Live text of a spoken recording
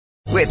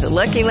With the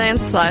Lucky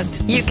Land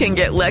Slots, you can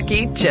get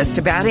lucky just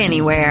about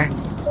anywhere.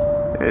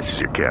 This is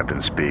your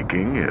captain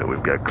speaking.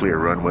 We've got clear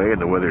runway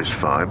and the weather's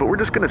fine, but we're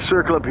just going to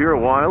circle up here a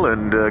while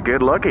and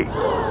get lucky.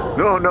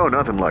 No,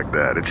 nothing like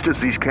that. It's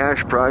just these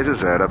cash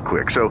prizes add up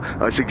quick. So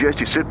I suggest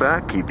you sit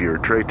back, keep your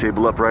tray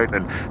table upright,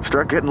 and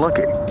start getting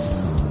lucky.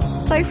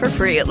 Play for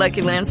free at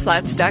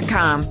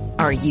LuckyLandSlots.com.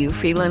 Are you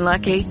feeling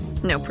lucky?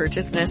 No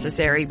purchase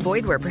necessary.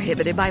 Void where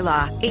prohibited by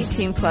law.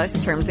 18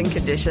 plus terms and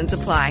conditions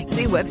apply.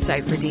 See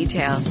website for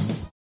details.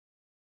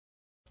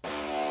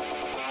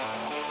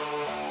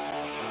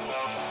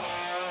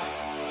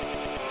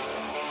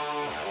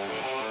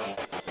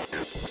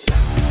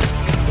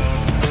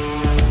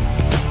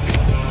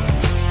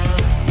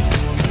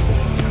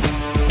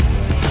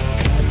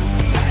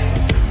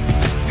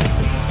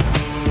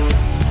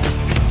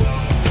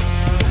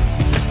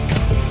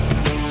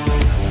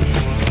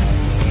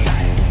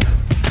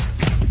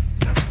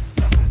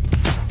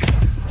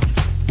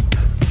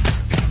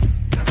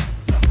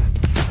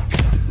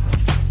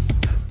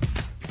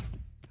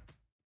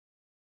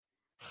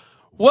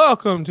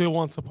 Welcome to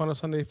Once Upon a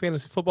Sunday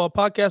Fantasy Football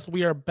Podcast.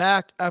 We are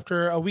back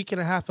after a week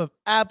and a half of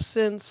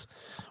absence.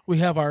 We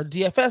have our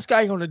DFS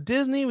guy going to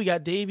Disney. We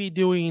got Davey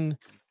doing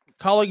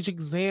college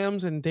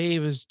exams, and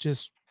Dave is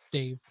just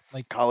Dave.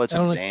 Like college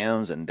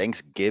exams and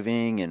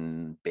Thanksgiving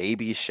and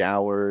baby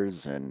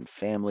showers and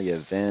family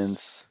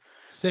events,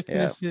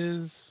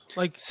 sicknesses,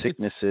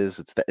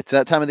 It's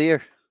that time of the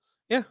year.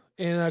 Yeah,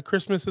 and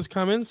Christmas is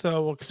coming,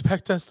 so we'll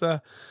expect us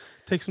to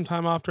take some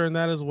time off during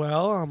that as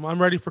well.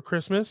 I'm ready for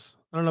Christmas.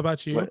 I don't know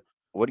about you.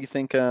 What do you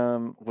think?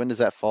 When does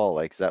that fall?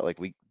 Like,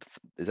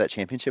 is that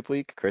championship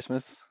week,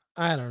 Christmas?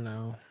 I don't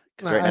know.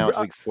 Because right now it's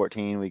week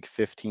 14, week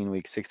 15,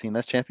 week 16.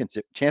 That's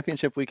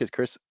championship week is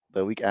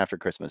the week after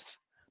Christmas.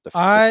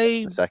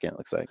 The second,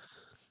 looks like.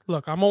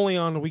 Look, I'm only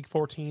on week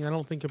 14. I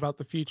don't think about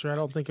the future. I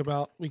don't think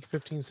about week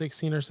 15,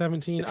 16, or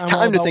 17. It's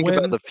time to think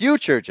about the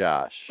future,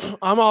 Josh.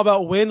 I'm all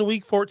about when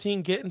week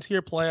 14 get into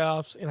your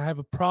playoffs, and I have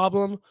a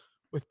problem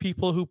with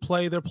people who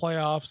play their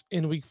playoffs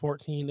in week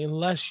 14,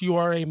 unless you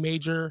are a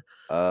major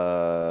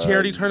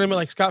charity tournament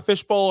like Scott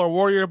Fish Bowl or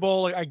Warrior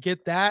Bowl. Like, I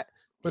get that.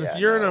 But if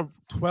you're in a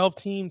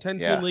 12-team,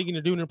 10-team league and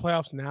you're doing your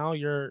playoffs now,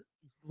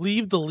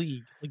 leave the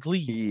league. Like,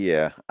 leave.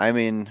 Yeah. I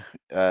mean,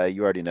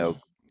 you already know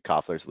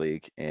Koffler's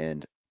league.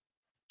 And,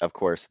 of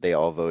course, they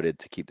all voted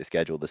to keep the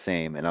schedule the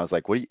same. And I was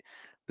like,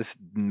 this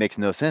makes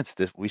no sense.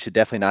 We should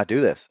definitely not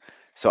do this.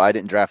 So I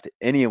didn't draft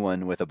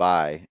anyone with a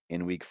bye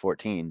in week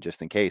 14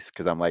 just in case,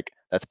 because I'm like,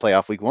 that's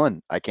playoff week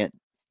 1. I can't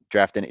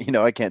draft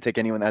I can't take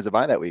anyone that has a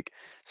bye that week.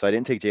 So I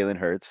didn't take Jalen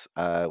Hurts,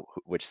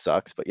 which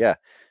sucks. But yeah,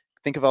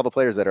 think of all the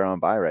players that are on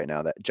bye right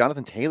now. That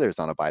Jonathan Taylor's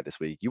on a bye this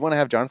week. You want to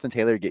have Jonathan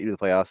Taylor get you to the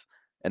playoffs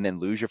and then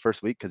lose your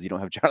first week because you don't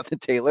have Jonathan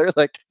Taylor?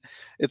 Like,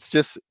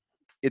 it's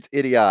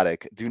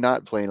idiotic. Do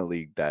not play in a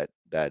league that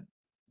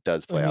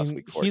does playoffs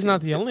week 14. He's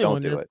not the only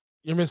one. Don't do it.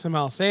 You're missing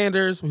Miles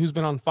Sanders, who's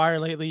been on fire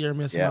lately. You're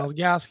missing Myles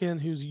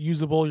Gaskin, who's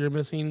usable. You're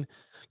missing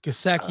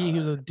Gesicki,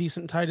 who's a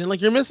decent tight end.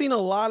 Like, you're missing a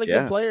lot of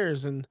good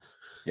players, and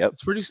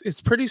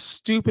it's pretty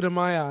stupid in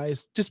my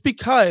eyes. Just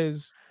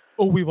because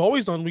we've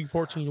always done week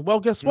 14. Well,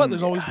 guess what?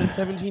 There's always been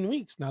 17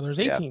 weeks. Now there's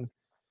 18,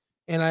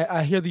 and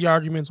I hear the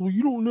arguments. Well,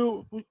 you don't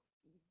know.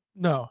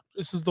 No,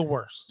 this is the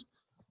worst.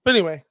 But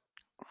anyway,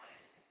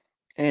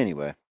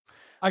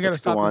 I gotta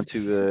go on to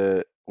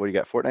the. What do you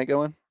got? Fortnite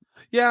going?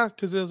 Yeah,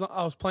 because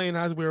I was playing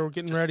as we were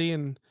getting ready,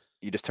 and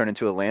you just turn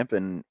into a lamp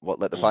and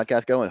let the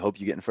podcast go and hope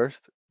you get in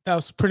first. That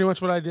was pretty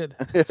much what I did.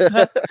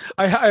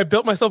 I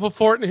built myself a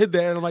fort and hid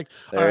there, and I'm like,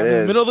 all right, in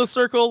the middle of the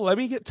circle, let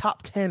me get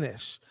top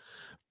 10-ish.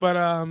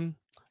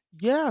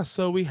 But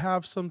so we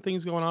have some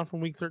things going on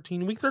from week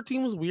 13. Week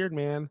 13 was weird,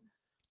 man.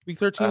 Week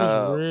 13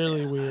 was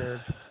really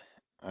weird.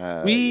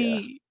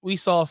 We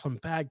saw some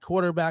bad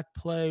quarterback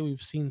play. We've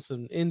seen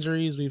some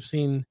injuries.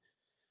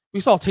 We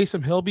saw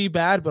Taysom Hill be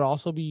bad, but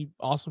also be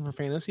awesome for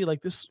fantasy.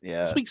 Like, this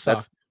week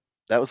sucked.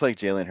 That was like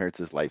Jalen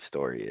Hurts' life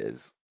story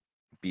is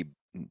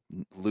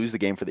lose the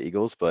game for the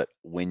Eagles, but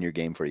win your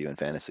game for you in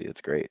fantasy.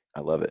 It's great. I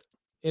love it.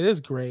 It is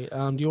great.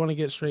 Do you want to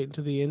get straight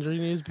into the injury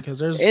news? Because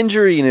there's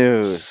injury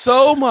news.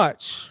 So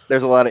much.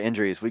 There's a lot of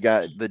injuries. We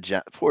got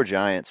the poor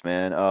Giants,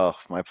 man. Oh,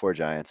 my poor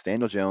Giants.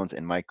 Daniel Jones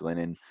and Mike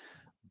Glennon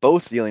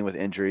both dealing with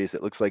injuries.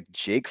 It looks like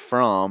Jake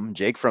from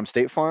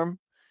State Farm.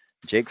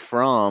 Jake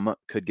Fromm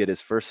could get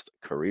his first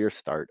career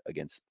start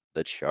against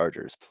the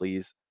Chargers.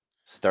 Please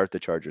start the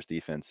Chargers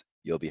defense.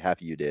 You'll be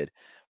happy you did.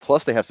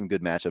 Plus, they have some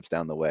good matchups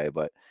down the way.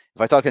 But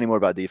if I talk any more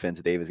about defense,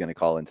 Dave is going to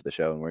call into the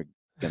show and we're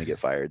going to get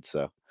fired.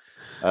 So,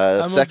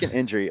 second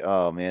injury.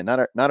 Oh man,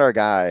 not our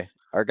guy.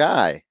 Our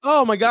guy.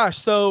 Oh my gosh.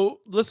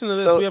 So listen to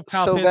this. We have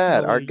Kyle Pitts. So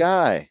bad. Our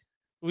guy.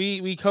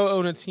 We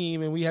co-own a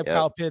team and we have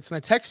Kyle Pitts. And I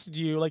texted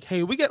you like,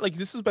 hey, we get like,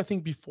 this is I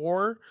think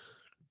before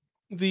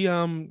the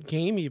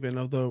game even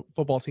of the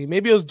football team.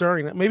 Maybe it was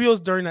during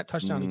that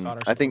touchdown he caught or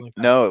something. I think like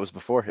that. No, it was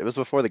before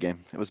the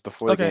game. It was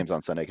before the games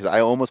on Sunday because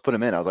I almost put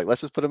him in. I was like, let's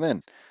just put him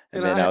in.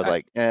 And then I was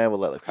like, we'll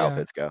let Kyle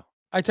Pitts go.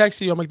 I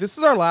texted you. I'm like, this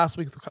is our last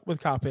week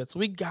with Kyle Pitts.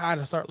 We got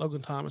to start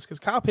Logan Thomas because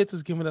Kyle Pitts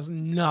is giving us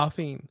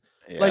nothing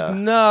Like Yeah.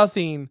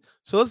 nothing.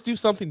 So let's do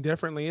something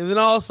differently. And then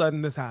all of a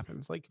sudden this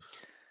happens. Like,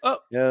 oh,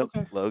 Yep.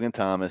 okay. Logan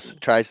Thomas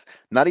tries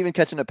not even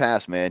catching a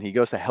pass, man. He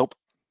goes to help.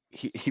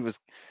 He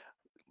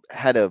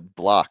had a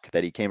block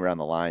that he came around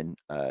the line.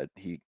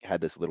 He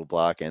had this little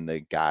block, and the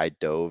guy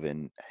dove,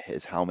 and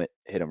his helmet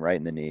hit him right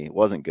in the knee. It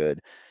wasn't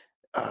good.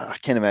 I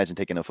can't imagine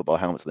taking a football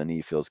helmet to the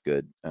knee feels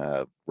good.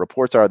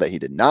 Reports are that he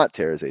did not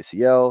tear his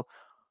ACL.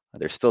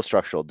 There's still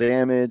structural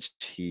damage.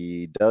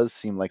 He does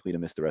seem likely to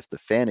miss the rest of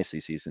the fantasy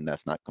season.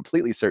 That's not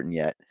completely certain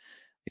yet.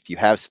 If you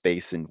have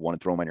space and want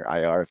to throw him on your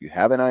IR, if you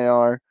have an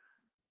IR,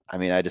 I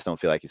mean, I just don't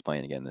feel like he's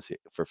playing again this year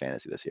for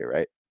fantasy this year,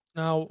 right?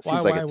 Now,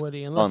 Seems like why it's would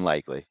he? Unless,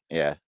 unlikely.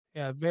 Yeah.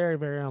 yeah, very,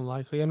 very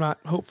unlikely. I'm not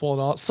hopeful at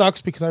all. It sucks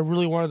because I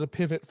really wanted to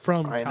pivot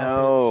from I Kyle Pitts.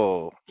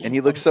 know. And he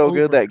I looked was so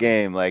good over that him.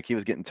 game. Like he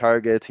was getting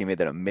targets. He made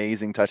that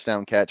amazing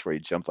touchdown catch where he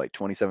jumped like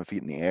 27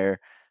 feet in the air.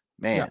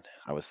 Yeah, Man,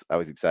 I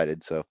was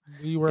excited. So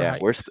we were yeah,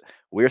 hyped.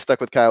 we're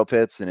stuck with Kyle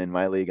Pitts, and in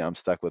my league, I'm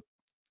stuck with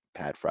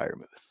Pat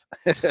Fryermuth.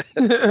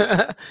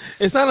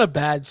 It's not a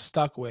bad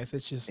stuck with.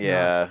 It's just not.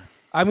 Yeah.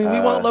 I mean,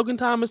 we want Logan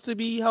Thomas to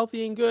be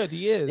healthy and good.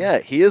 He is. Yeah,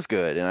 he is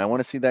good, and I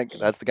want to see that.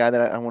 That's the guy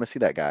that I want to see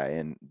that guy.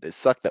 And it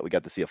sucked that we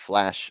got to see a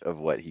flash of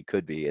what he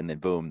could be, and then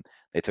boom,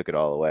 they took it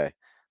all away.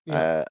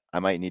 Yeah. I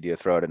might need to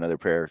throw out another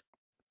prayer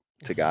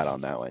to God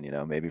on that one.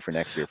 Maybe for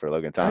next year for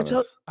Logan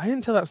Thomas. I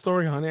didn't tell that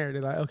story on air,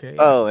 did I? Okay.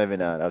 Yeah. Oh, maybe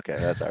not. Okay,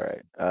 that's all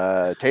right.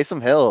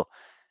 Taysom Hill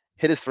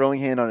hit his throwing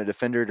hand on a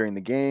defender during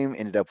the game,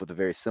 ended up with a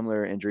very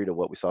similar injury to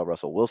what we saw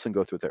Russell Wilson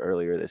go through with it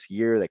earlier this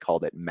year. They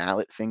called it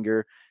mallet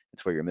finger.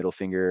 It's where your middle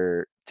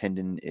finger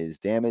tendon is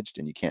damaged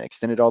and you can't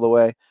extend it all the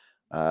way.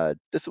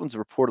 This one's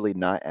reportedly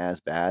not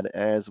as bad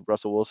as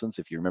Russell Wilson's.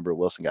 If you remember,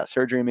 Wilson got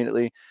surgery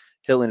immediately.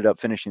 Hill ended up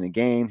finishing the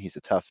game. He's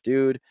a tough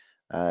dude.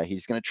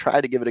 He's going to try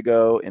to give it a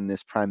go in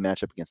this prime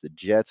matchup against the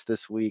Jets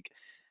this week.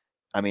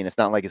 I mean, it's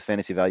not like his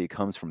fantasy value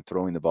comes from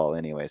throwing the ball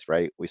anyways,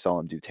 right? We saw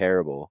him do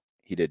terrible.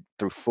 He did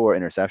through 4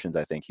 interceptions,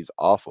 I think. He was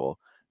awful,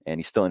 and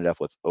he still ended up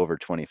with over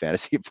 20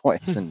 fantasy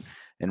points in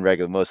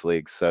regular most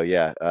leagues. So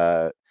yeah,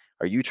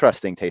 are you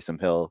trusting Taysom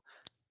Hill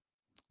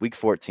week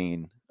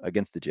 14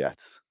 against the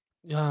Jets?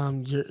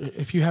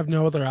 If you have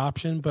no other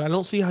option, but I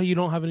don't see how you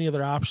don't have any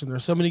other option.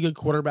 There's so many good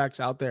quarterbacks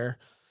out there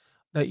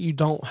that you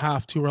don't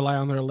have to rely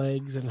on their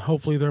legs, and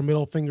hopefully their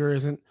middle finger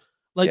isn't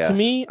like to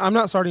me. I'm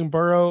not starting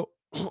Burrow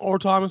or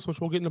Thomas, which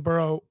we'll get into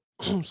Burrow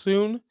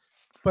soon.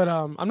 But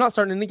I'm not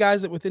starting any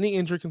guys that with any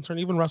injury concern,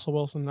 even Russell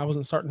Wilson. I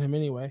wasn't starting him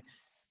anyway.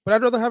 But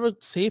I'd rather have a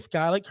safe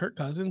guy like Kirk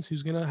Cousins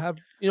who's gonna have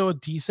a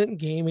decent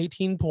game,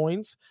 18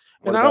 points.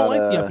 And I don't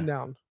like the up and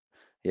down.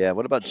 Yeah,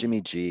 what about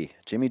Jimmy G?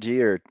 Jimmy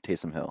G or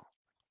Taysom Hill?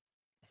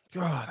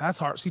 God, that's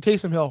hard. See,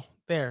 Taysom Hill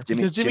there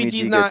because Jimmy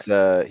G's G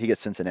not. He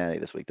gets Cincinnati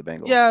this week. The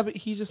Bengals. Yeah, but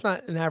he's just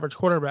not an average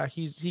quarterback.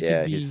 He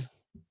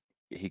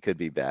could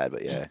be bad,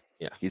 but yeah.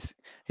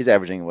 He's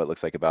averaging what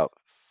looks like about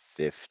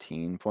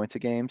 15 points a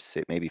game,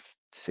 maybe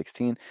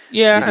 16.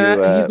 Yeah,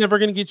 and he's never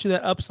going to get you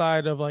that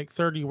upside of like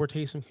 30 where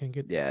Taysom can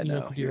get. Yeah,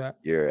 no, can do that.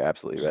 You're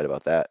absolutely right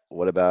about that.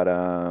 What about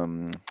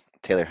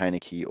Taylor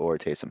Heinicke or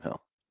Taysom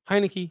Hill?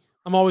 Heinicke.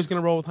 I'm always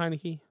going to roll with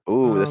Heinicke.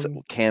 Ooh, this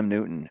Cam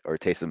Newton or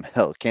Taysom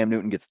Hill. Cam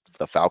Newton gets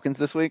the Falcons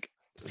this week.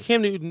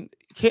 Cam Newton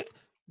can't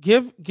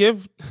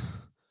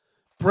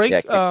break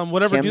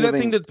whatever. Cam do that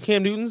thing to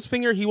Cam Newton's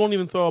finger. He won't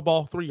even throw a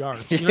ball 3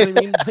 yards. You know what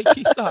I mean? Like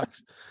he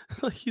sucks.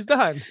 Like he's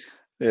done.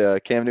 Yeah,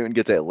 Cam Newton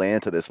gets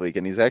Atlanta this week,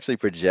 and he's actually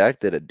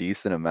projected a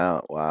decent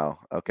amount. Wow.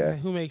 Okay. Yeah,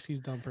 who makes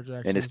these dumb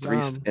projections?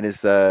 In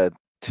his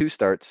 2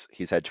 starts,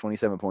 he's had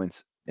 27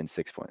 points and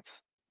 6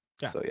 points.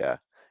 Yeah. So yeah,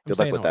 good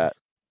luck with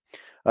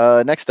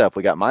that. Next up,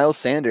 we got Miles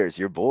Sanders,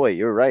 your boy.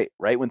 You're right.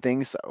 Right when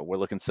things were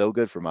looking so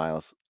good for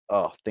Miles.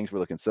 Oh, things were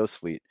looking so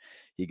sweet.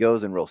 He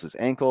goes and rolls his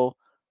ankle.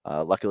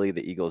 Luckily,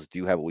 the Eagles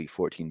do have a week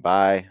 14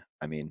 bye.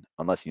 I mean,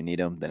 unless you need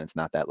him, then it's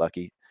not that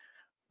lucky.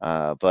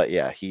 But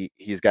yeah,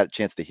 he's got a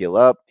chance to heal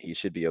up. He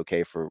should be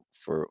okay for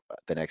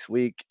the next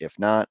week. If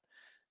not,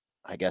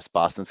 I guess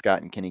Boston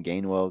Scott and Kenny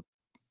Gainwell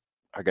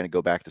are going to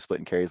go back to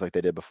splitting carries like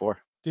they did before.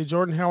 Did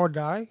Jordan Howard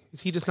die?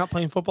 Is he just not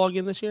playing football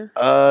again this year?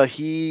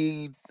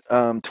 He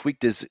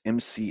tweaked his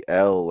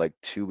MCL like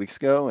 2 weeks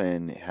ago,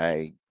 and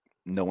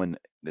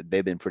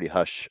they've been pretty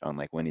hush on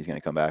like when he's going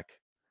to come back.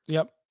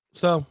 Yep.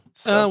 So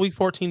week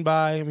 14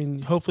 bye. I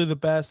mean, hopefully the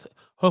best.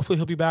 Hopefully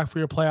he'll be back for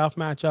your playoff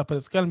matchup, but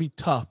it's going to be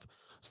tough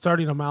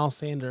starting a Miles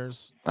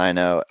Sanders. I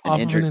know.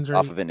 Off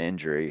of an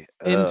injury.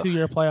 Into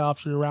your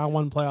playoffs, your round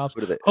 1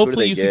 playoffs.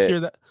 Hopefully you secure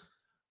that.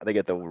 They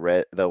get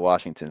the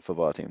Washington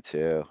football team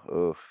too.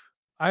 Oof.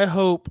 I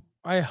hope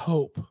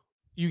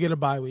you get a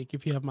bye week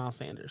if you have Miles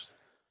Sanders.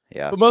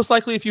 Yeah. But most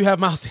likely if you have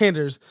Miles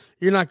Sanders,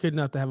 you're not good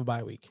enough to have a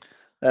bye week.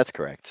 That's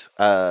correct.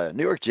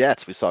 New York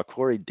Jets, we saw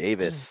Corey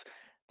Davis.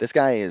 This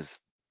guy is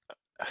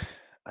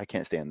I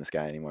can't stand this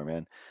guy anymore,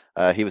 man.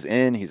 He was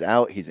in, he's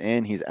out, he's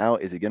in, he's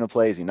out. Is he going to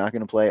play? Is he not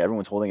going to play?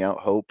 Everyone's holding out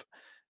hope.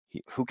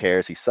 Who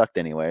cares? He sucked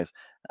anyways.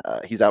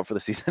 He's out for the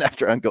season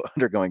after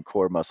undergoing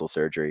core muscle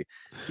surgery.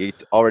 He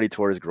already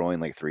tore his groin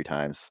like 3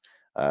 times.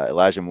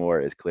 Elijah Moore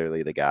is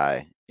clearly the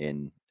guy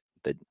in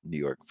the New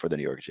York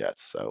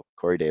Jets. So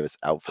Corey Davis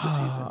out for the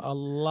season.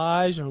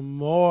 Elijah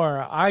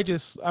Moore.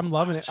 I'm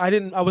loving it.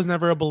 I was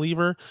never a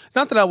believer.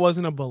 Not that I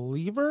wasn't a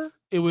believer.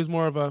 It was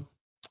more of a,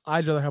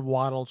 I'd rather have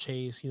Waddle,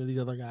 Chase, these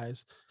other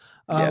guys.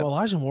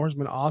 Elijah Moore's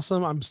been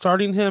awesome. I'm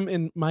starting him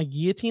in my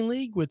Guillotine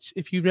League, which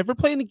if you've never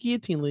played in a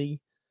Guillotine League,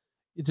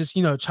 it just,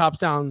 chops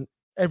down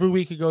every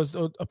week. It goes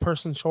a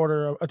person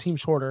shorter, a team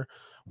shorter.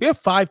 We have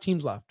 5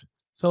 teams left.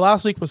 So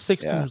last week was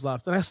 6 teams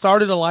left. And I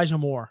started Elijah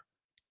Moore.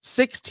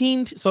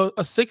 16. So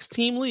a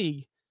 6-team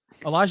league.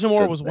 Elijah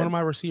Moore was one of my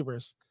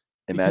receivers.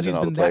 Imagine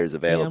all the players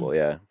available.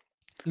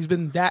 He's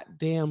been that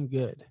damn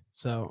good.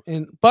 So,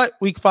 but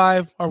week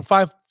 5 or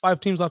five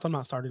teams left, I'm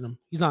not starting him.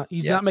 He's not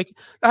making.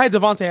 I had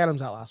Devontae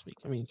Adams out last week.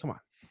 I mean, come on.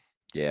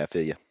 Yeah, I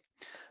feel you.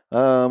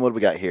 What do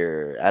we got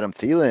here? Adam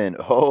Thielen.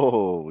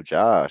 Oh,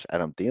 Josh,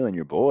 Adam Thielen,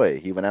 your boy.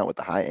 He went out with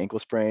a high ankle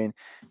sprain.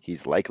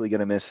 He's likely going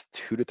to miss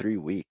 2 to 3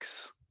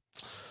 weeks.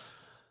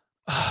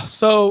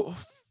 So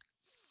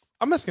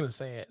I'm just gonna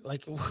say it.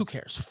 Like, who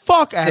cares?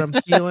 Fuck Adam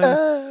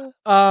Thielen.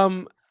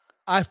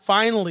 I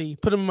finally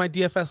put him in my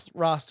DFS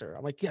roster.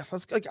 I'm like, yes,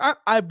 let's. Like,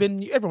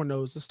 everyone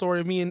knows the story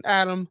of me and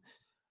Adam.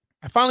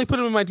 I finally put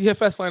him in my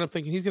DFS lineup,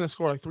 thinking he's gonna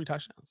score like 3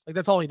 touchdowns. Like,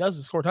 that's all he does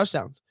is score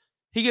touchdowns.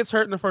 He gets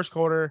hurt in the first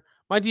quarter.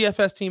 My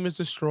DFS team is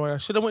destroyed. I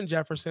should have went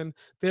Jefferson.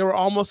 They were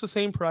almost the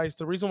same price.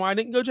 The reason why I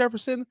didn't go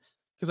Jefferson,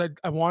 because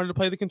I wanted to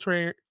play the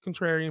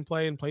contrarian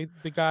play and play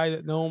the guy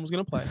that no one was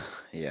gonna play.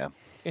 Yeah.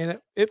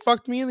 And it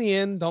fucked me in the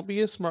end. Don't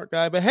be a smart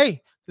guy. But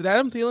hey, did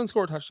Adam Thielen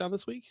score a touchdown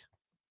this week?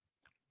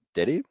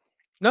 Did he?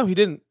 No, he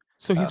didn't.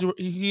 So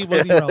he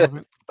was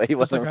irrelevant. But he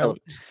wasn't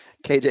relevant.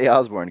 KJ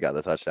Osborne got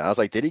the touchdown. I was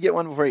like, did he get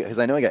one before? Because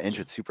I know he got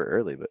injured super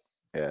early, but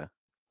yeah.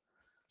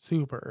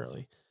 Super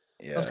early.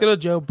 Yeah. Let's go to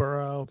Joe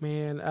Burrow,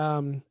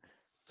 man.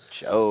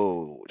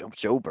 Joe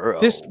Burrow.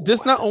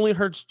 This not only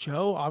hurts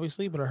Joe,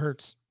 obviously, but it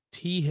hurts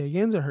T.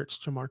 Higgins. It hurts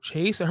Jamar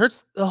Chase. It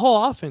hurts the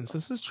whole offense.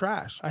 This is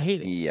trash. I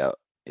hate it. Yep.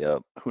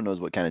 Who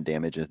knows what kind of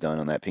damage is done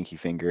on that pinky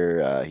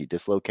finger? He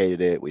dislocated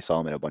it. We saw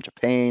him in a bunch of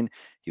pain.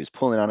 He was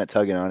pulling on it,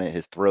 tugging on it.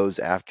 His throws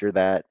after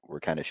that were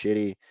kind of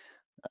shitty.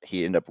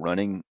 He ended up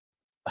running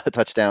a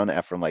touchdown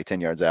from like 10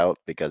 yards out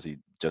because he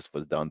just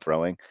was done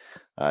throwing.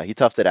 He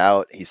toughed it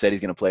out. He said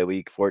he's going to play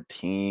week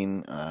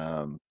 14.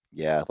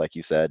 Yeah, like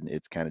you said,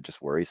 it's kind of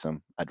just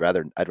worrisome. I'd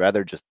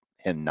rather just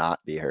him not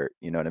be hurt.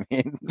 You know what I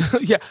mean?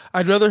 Yeah,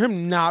 I'd rather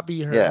him not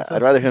be hurt. Yeah,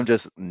 I'd rather him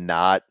just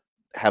not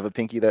have a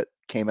pinky that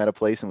came out of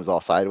place and was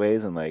all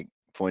sideways and like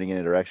pointing in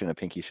a direction a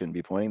pinky shouldn't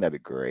be pointing. That'd be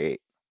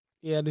great.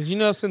 Yeah, did you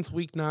know since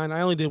week 9,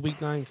 I only did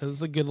week 9 because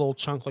it's a good little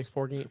chunk, like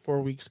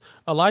 4 weeks.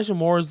 Elijah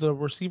Moore is the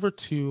receiver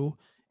 2,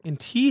 and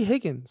T.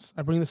 Higgins.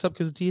 I bring this up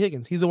because T.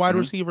 Higgins. He's a wide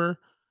receiver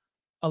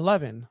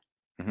 11.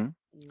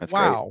 That's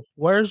wow. Great.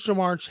 Where's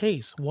Jamar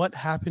Chase? What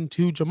happened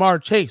to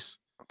Jamar Chase?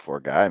 Poor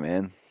guy,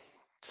 man.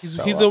 He's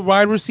a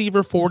wide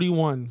receiver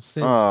 41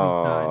 since week 9.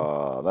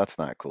 Oh, that's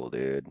not cool,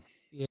 dude.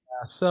 Yeah.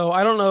 So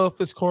I don't know if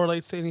this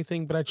correlates to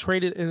anything, but I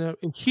traded in a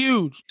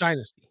huge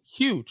dynasty,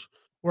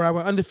 where I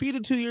went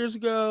undefeated 2 years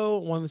ago,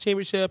 won the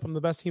championship. I'm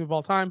the best team of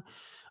all time.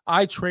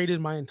 I traded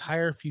my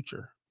entire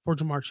future for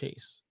Jamar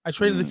Chase. I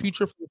traded the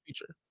future for the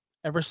future.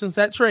 Ever since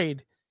that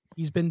trade,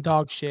 he's been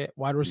dog shit.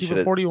 Wide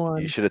receiver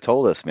 41. You should have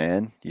told us,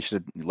 man. You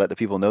should have let the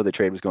people know the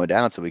trade was going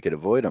down so we could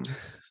avoid him.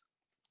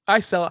 I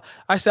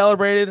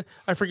celebrated.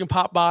 I freaking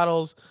popped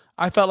bottles.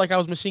 I felt like I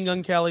was Machine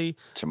Gun Kelly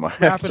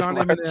rapping on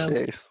Eminem.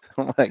 Chase.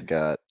 Oh my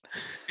god.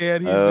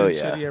 And he's been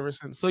shitty ever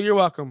since. So you're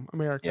welcome,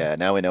 America. Yeah,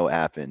 now we know what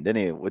happened.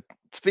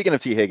 Speaking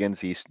of T. Higgins,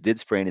 he did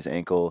sprain his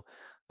ankle.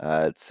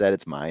 It said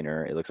it's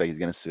minor. It looks like he's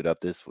going to suit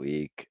up this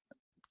week.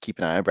 Keep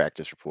an eye on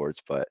practice reports,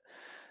 but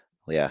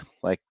yeah,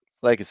 like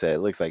I said, it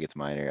looks like it's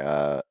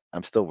minor.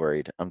 I'm still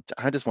worried.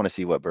 I just want to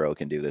see what Burrow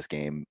can do this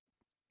game.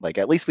 Like,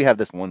 at least we have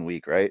this 1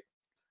 week, right,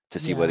 to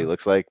see what he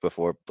looks like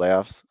before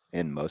playoffs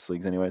in most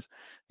leagues, anyways.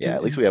 Yeah,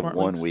 at least we have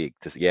 1 week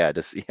to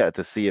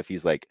see if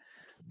he's like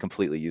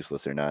completely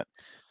useless or not.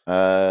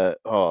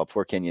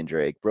 Poor Kenyon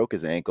Drake broke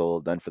his ankle,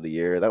 done for the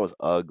year. That was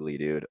ugly,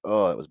 dude.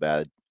 Oh, that was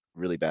bad,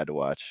 really bad to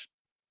watch.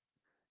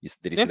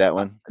 Did you see that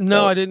one?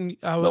 No, I didn't.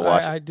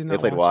 I did not. They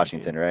played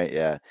Washington, right?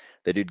 Yeah,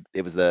 the dude.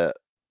 It was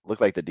looked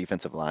like the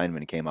defensive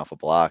lineman came off a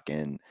block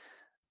and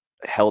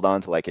held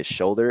on to like his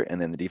shoulder, and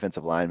then the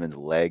defensive lineman's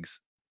legs.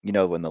 You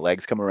know, when the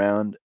legs come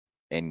around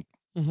and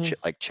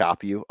like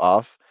chop you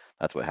off,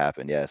 that's what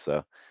happened. Yeah,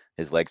 so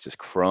his legs just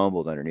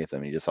crumbled underneath him,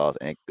 and he just saw his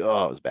ankle.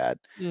 Oh, it was bad.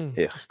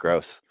 Yeah,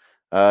 gross.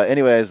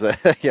 Anyways,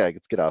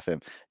 let's get off him.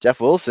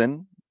 Jeff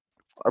Wilson,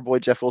 our boy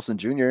Jeff Wilson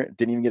Jr.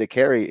 didn't even get a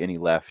carry, and he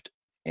left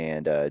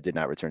and did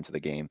not return to the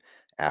game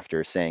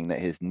after saying that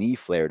his knee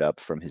flared up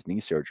from his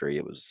knee surgery.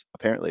 It was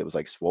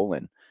like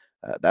swollen.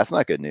 That's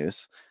not good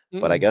news.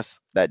 But I guess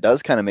that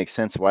does kind of make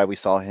sense why we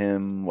saw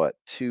him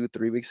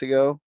 2-3 weeks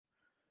ago,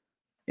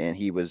 and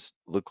he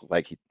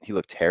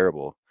looked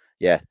terrible.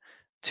 Yeah.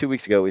 2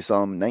 weeks ago, we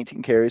saw him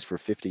 19 carries for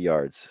 50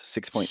 yards,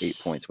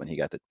 6.8 points when he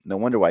got no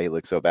wonder why he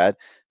looked so bad.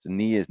 The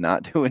knee is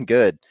not doing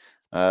good.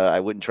 I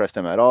wouldn't trust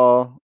him at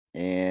all.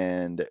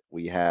 And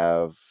we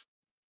have,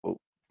 let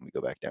me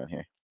go back down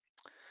here.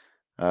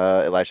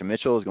 Elijah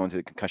Mitchell is going through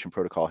the concussion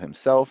protocol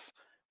himself.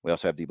 We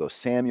also have Deebo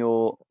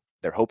Samuel.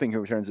 They're hoping he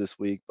returns this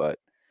week, but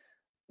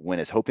when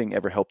has hoping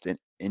ever helped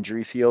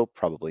injuries heal?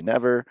 Probably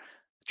never.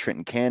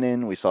 Trenton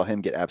Cannon, we saw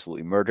him get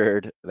absolutely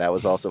murdered. That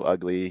was also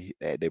ugly.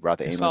 They brought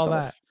the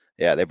ambulance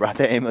they brought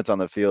the ambulance on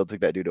the field,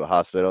 took that dude to a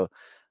hospital.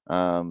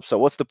 So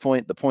what's the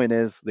point? The point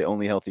is the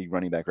only healthy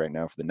running back right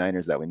now for the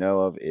Niners that we know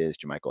of is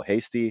JaMychal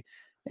Hasty,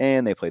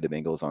 and they play the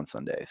Bengals on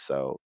Sunday.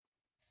 So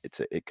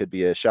it could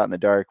be a shot in the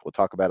dark. We'll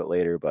talk about it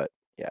later, but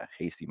yeah,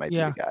 Hasty might be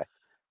the guy.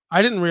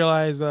 I didn't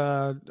realize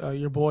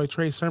your boy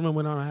Trey Sermon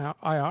went on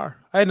IR.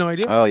 I had no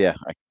idea. Oh yeah,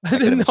 I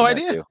had no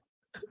idea.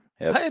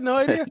 Yep. I had no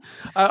idea.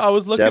 I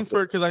was looking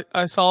for it because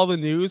I saw the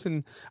news,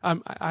 and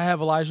I have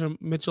Elijah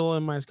Mitchell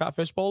in my Scott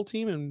Fishbowl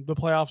team, and the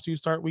playoffs do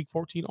start week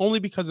 14 only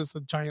because it's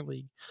a giant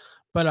league.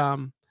 But I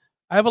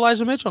have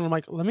Elijah Mitchell, and I'm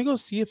like, let me go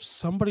see if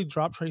somebody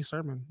dropped Trey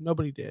Sermon.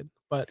 Nobody did,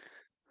 but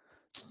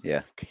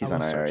yeah, he's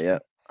on IR. Yeah,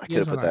 I could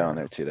have put that on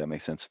there too. That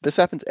makes sense. This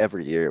happens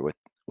every year with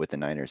the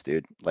Niners,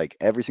 dude. Like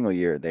every single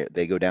year,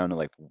 they go down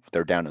to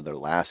they're down to their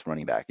last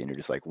running back, and you're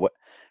just like, what?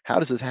 How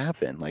does this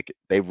happen? Like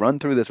they run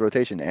through this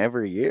rotation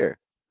every year.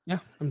 Yeah,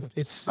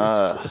 it's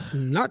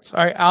nuts.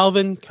 All right,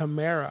 Alvin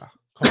Kamara.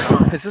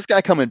 Is this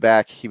guy coming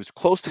back? He was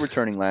close to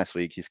returning last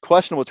week. He's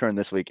questionable turn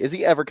this week. Is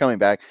he ever coming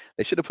back?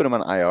 They should have put him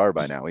on IR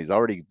by now. He's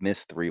already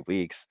missed 3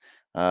 weeks.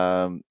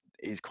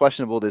 He's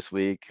questionable this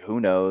week.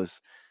 Who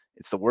knows?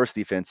 It's the worst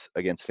defense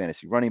against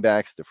fantasy running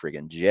backs, the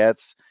friggin'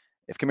 Jets.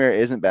 If Kamara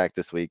isn't back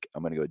this week,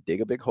 I'm gonna go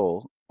dig a big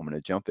hole. I'm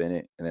gonna jump in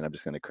it, and then I'm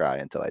just gonna cry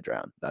until I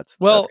drown. That's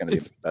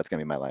gonna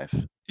be my life.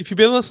 If you've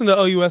been listening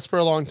to OUS for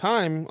a long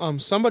time,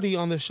 somebody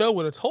on the show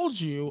would have told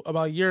you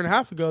about a year and a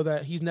half ago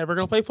that he's never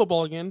going to play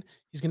football again.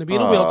 He's going to be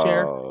in a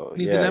wheelchair.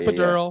 Needs an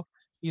epidural. Yeah.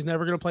 He's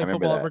never going to play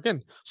football ever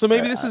again. So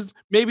maybe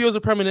maybe it was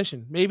a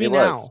premonition. Maybe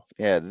now.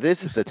 Yeah,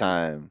 this is the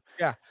time.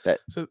 Yeah.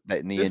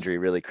 That knee injury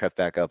really crept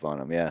back up on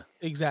him. Yeah.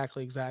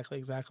 Exactly.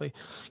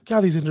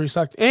 God, these injuries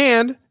sucked.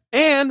 And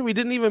we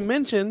didn't even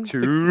mention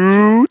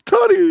 2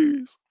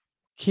 tutties.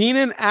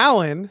 Keenan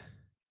Allen.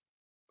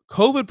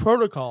 COVID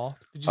protocol.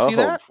 Did you see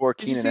that? For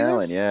Keenan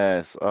Allen,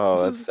 yes.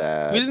 Oh, that's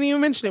sad. We didn't even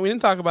mention it. We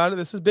didn't talk about it.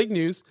 This is big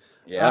news.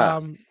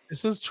 Yeah.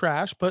 This is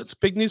trash, but it's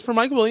big news for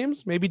Mike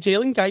Williams. Maybe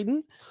Jalen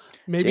Guyton.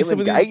 Maybe some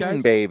of these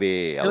guys.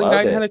 Baby. Jalen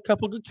Guyton had a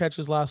couple good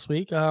catches last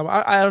week.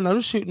 I don't know,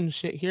 I'm shooting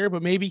shit here,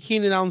 but maybe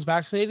Keenan Allen's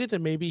vaccinated,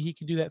 and maybe he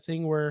could do that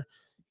thing where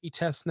he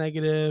tests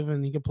negative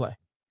and he can play.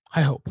 I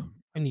hope.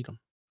 I need him.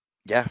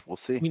 Yeah, we'll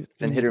see.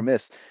 Been hit or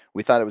miss.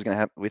 We thought it was gonna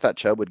happen. We thought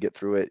Chubb would get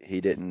through it.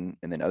 He didn't,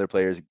 and then other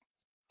players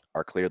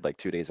are cleared like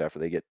 2 days after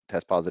they get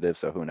test positive.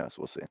 So who knows?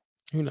 We'll see.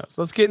 Who knows?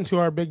 Let's get into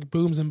our big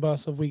booms and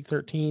busts of week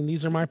 13.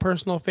 These are my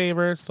personal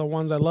favorites, the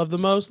ones I love the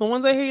most, the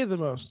ones I hated the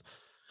most.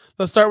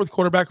 Let's start with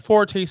quarterback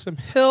 4, Taysom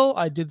Hill.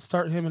 I did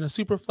start him in a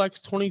super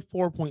flex,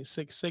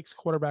 24.66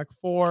 quarterback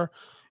 4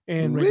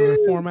 in regular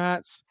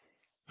formats.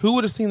 Who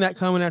would have seen that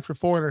coming after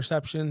 4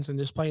 interceptions and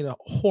just playing a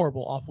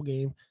horrible, awful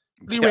game?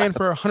 He ran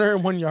for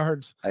 101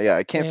 yards. Yeah,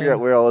 I can't figure out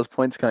where all those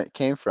points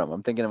came from.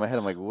 I'm thinking in my head,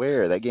 I'm like,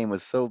 where? That game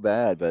was so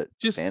bad, but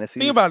just fantasy.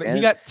 Think about it.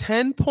 He got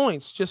 10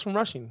 points just from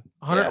rushing,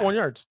 101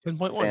 yards,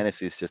 10.1.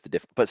 Fantasy is just a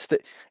different.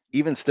 But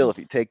even still, if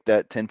you take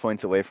that 10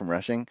 points away from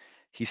rushing,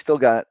 he still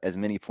got as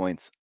many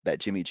points that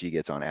Jimmy G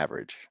gets on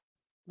average.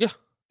 Yeah.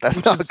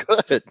 That's not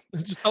good.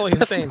 It's just totally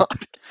insane.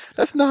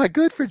 That's not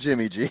good for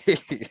Jimmy G.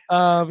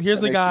 Here's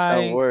the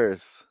guy.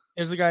 Worse.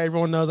 Here's the guy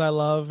everyone knows I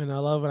love, and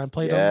I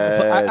played him.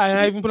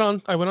 I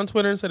even I went on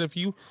Twitter and said, did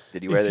you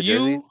wear the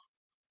jersey?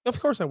 Of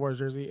course I wore a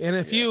jersey. And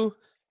if you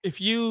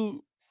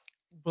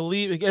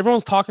believe,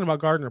 everyone's talking about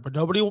Gardner, but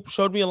nobody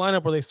showed me a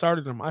lineup where they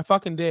started him. I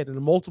fucking did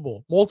in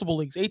multiple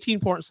leagues.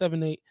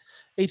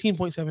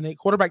 18.78,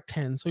 quarterback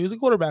 10. So he was a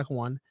quarterback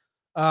 1.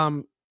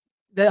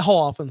 That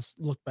whole offense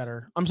looked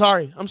better. I'm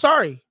sorry.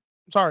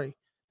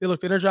 They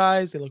looked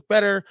energized. They looked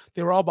better.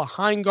 They were all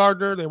behind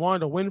Gardner. They wanted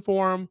to win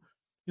for him.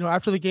 You know,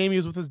 after the game, he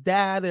was with his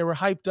dad. They were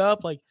hyped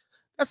up. Like,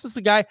 that's just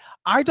a guy.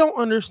 I don't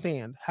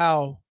understand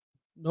how,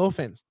 no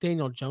offense,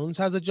 Daniel Jones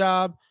has a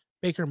job.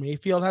 Baker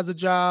Mayfield has a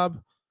job.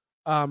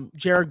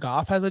 Jared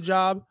Goff has a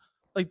job.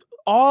 Like,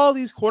 all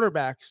these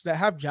quarterbacks that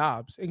have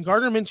jobs. And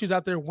Gardner Minshew's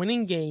out there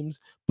winning games,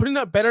 putting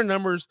up better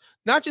numbers,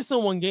 not just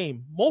in one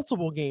game,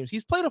 multiple games.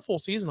 He's played a full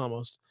season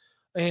almost.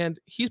 And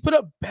he's put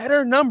up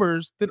better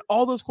numbers than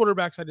all those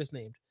quarterbacks I just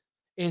named.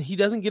 And he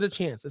doesn't get a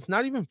chance. It's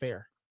not even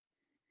fair.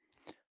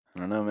 I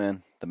don't know,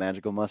 man. The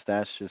magical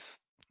mustache just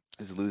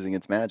is losing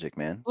its magic,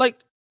 man. Like,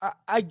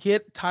 I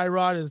get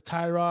Tyrod is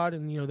Tyrod,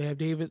 and, you know, they have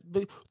David,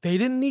 but they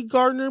didn't need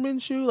Gardner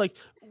Minshew. Like,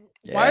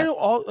 why do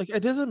all, like,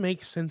 it doesn't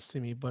make sense to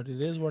me, but it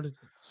is what it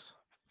is.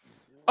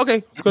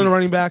 Okay, let's go to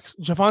running backs.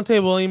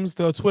 Javonte Williams,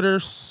 the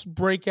Twitter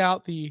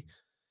breakout, the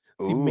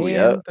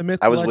myth.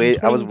 I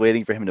was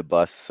waiting for him to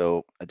bust,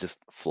 so I just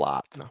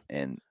flopped. No.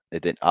 And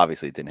it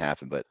didn't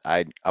happen, but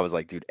I was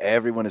like, dude,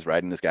 everyone is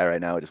riding this guy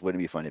right now. It just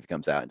wouldn't be funny if he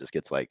comes out and just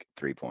gets like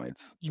 3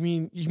 points. You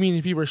mean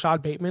if he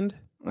Rashad Bateman?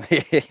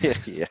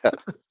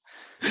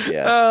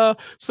 Yeah.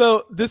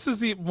 So this is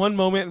the one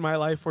moment in my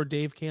life where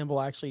Dave Campbell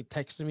actually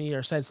texted me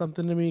or said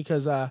something to me,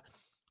 because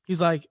He's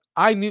like,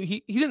 I knew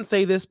he didn't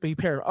say this, but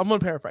I'm gonna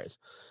paraphrase.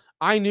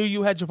 I knew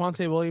you had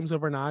Javonte Williams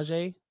over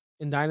Najee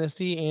in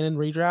Dynasty and in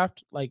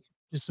redraft, like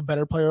just a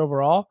better player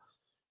overall.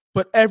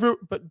 But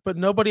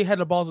nobody had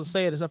the balls to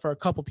say it except for a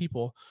couple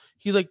people.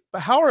 He's like, but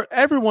how are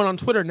everyone on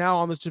Twitter now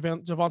on this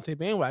Javonte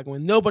bandwagon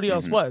when nobody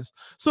else was?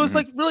 So it's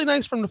like really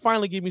nice for him to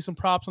finally give me some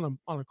props on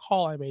a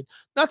call I made.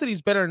 Not that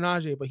he's better than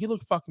Najee, but he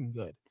looked fucking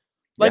good.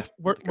 Like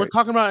we're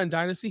talking about in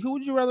Dynasty, who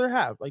would you rather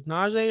have, like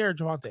Najee or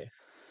Javonte?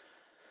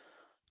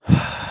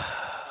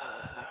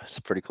 It's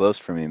pretty close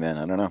for me, man.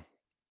 I don't know.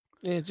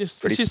 I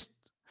pretty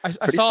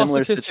saw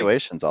similar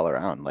situations all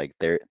around. Like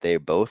they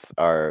both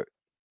are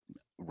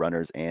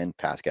runners and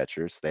pass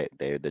catchers.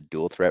 They're the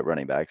dual threat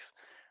running backs.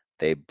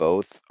 They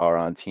both are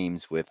on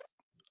teams with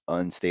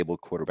unstable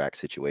quarterback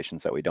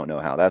situations that we don't know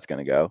how that's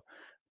going to go,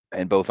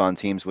 and both on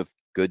teams with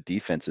good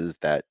defenses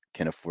that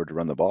can afford to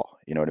run the ball.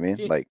 You know what I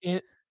mean? But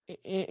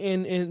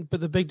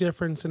the big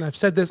difference, and I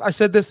said this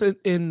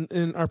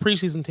in our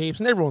preseason tapes,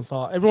 and everyone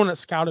saw it. Everyone that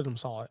scouted him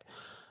saw it.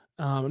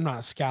 I'm not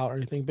a scout or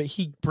anything, but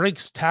he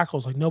breaks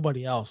tackles like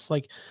nobody else.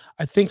 Like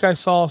I think I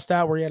saw a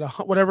stat where he had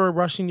whatever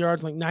rushing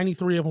yards, like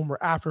 93 of them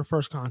were after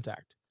first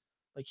contact.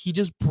 Like he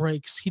just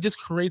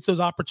creates those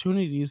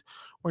opportunities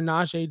where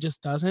Najee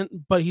just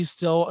doesn't, but he's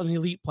still an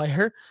elite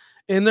player.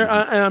 And and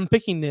I'm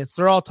picking nits.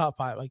 They're all top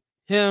 5, like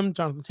him,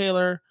 Jonathan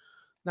Taylor,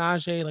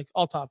 Najee, like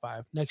all top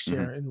 5 next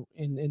year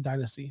in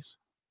dynasties.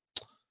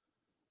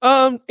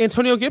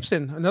 Antonio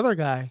Gibson, another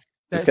guy.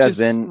 This guy's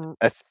been.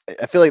 I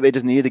feel like they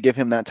just needed to give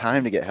him that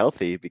time to get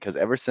healthy because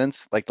ever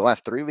since like the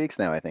last 3 weeks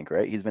now, I think,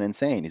 right? He's been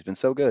insane. He's been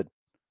so good.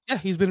 Yeah,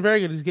 he's been very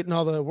good. He's getting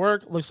all the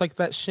work. Looks like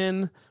that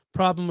shin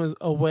problem is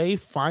away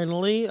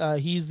finally.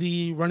 He's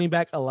the running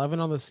back 11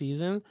 on the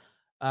season.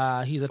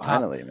 He's a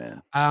finally,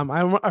 man.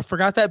 I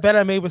forgot that bet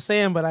I made with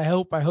Sam, but I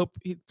hope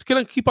it's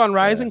gonna keep on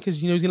rising because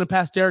he's gonna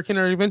pass Derrick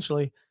Henry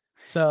eventually.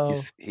 So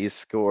he's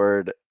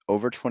scored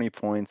over 20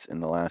 points in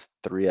the last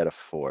 3 out of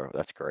 4.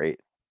 That's great.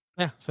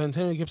 Yeah, so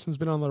Antonio Gibson's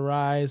been on the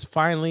rise.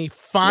 Finally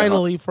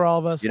for all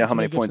of us. You know how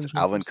many points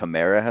Alvin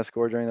Kamara has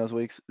scored during those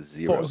weeks?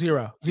 Zero.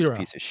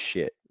 Piece of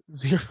shit.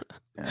 0.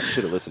 Yeah, I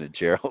should have listened to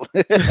Gerald.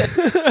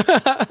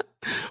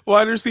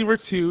 Wide receiver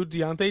 2,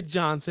 Deontay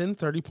Johnson,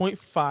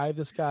 30.5.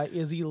 This guy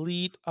is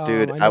elite.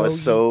 Dude, I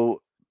was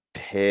so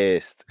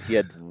pissed. He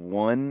had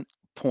 1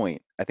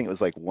 point. I think it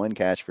was like 1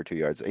 catch for 2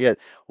 yards. He had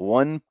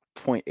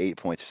 1.8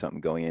 points or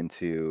something going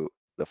into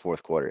the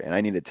fourth quarter, and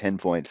I needed 10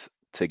 points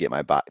to get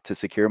my buy, to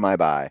secure my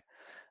buy.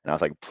 And I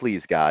was like,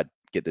 please God,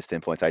 get this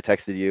 10 points. I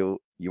texted you,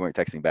 you weren't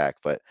texting back,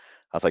 but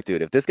I was like,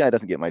 dude, if this guy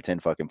doesn't get my 10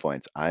 fucking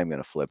points, I'm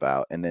going to flip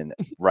out. And then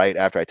right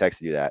after I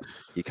texted you that,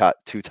 he caught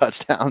 2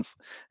 touchdowns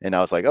and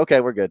I was like, okay,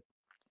 we're good.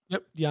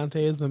 Yep.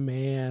 Deontay is the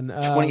man.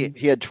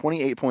 He had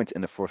 28 points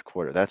in the fourth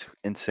quarter. That's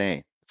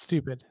insane.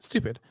 Stupid.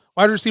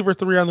 Wide receiver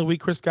 3 on the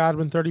week, Chris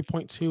Godwin,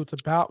 30.2. It's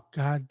about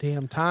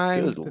goddamn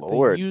time. Good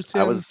Lord.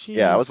 I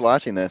was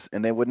watching this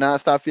and they would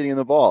not stop feeding him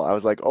the ball. I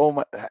was like, oh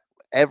my,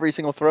 every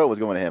single throw was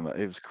going to him.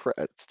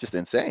 It's just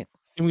insane.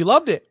 And we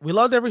loved it. We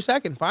loved every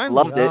second. Finally.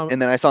 Loved it.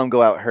 And then I saw him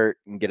go out hurt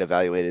and get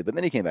evaluated, but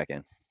then he came back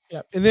in.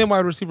 Yeah. And then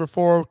wide receiver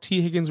 4,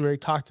 T. Higgins, we already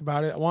talked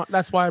about it.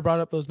 That's why I brought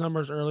up those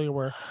numbers earlier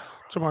where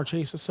Jamar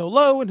Chase is so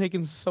low and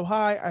Higgins is so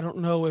high. I don't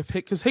know if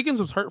because Higgins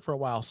was hurt for a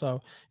while.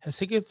 So has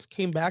Higgins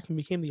came back and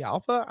became the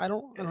alpha? I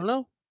don't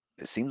know.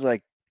 It seems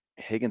like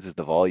Higgins is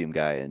the volume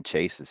guy and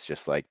Chase is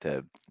just like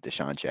the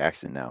Deshaun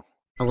Jackson now.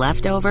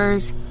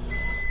 Leftovers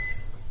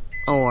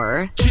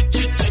or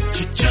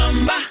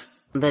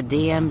the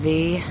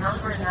DMV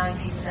number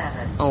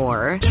 97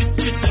 or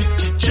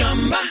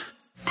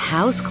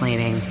house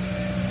cleaning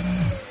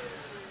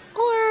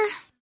or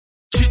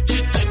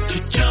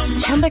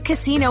Chumba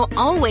Casino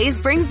always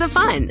brings the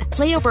fun.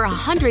 Play over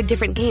 100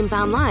 different games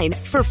online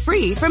for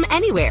free from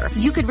anywhere.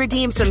 You could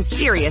redeem some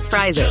serious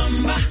prizes.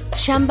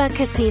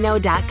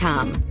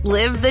 ChumbaCasino.com.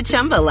 Live the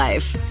Chumba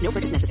life. No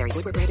purchase necessary.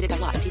 Void where prohibited by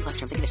law. 18+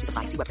 terms and conditions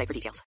apply. See website for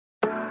details.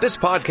 This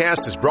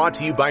podcast is brought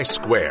to you by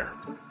Square.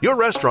 Your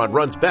restaurant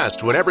runs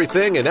best when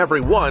everything and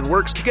everyone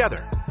works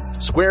together.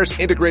 Square's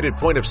integrated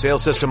point-of-sale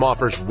system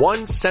offers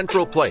one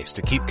central place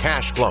to keep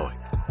cash flowing,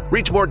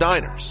 reach more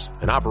diners,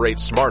 and operate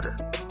smarter.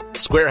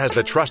 Square has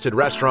the trusted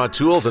restaurant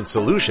tools and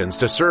solutions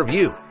to serve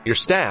you, your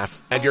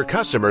staff, and your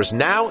customers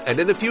now and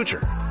in the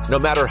future, no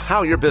matter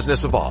how your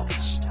business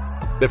evolves.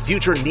 The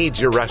future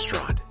needs your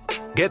restaurant.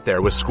 Get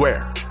there with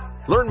Square.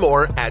 Learn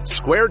more at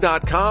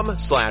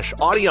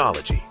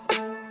square.com/audiology.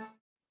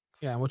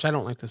 Yeah, which I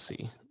don't like to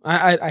see.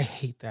 I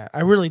hate that.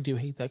 I really do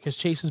hate that because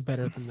Chase is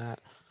better than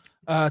that.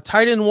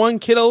 Tight end 1,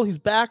 Kittle, he's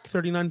back,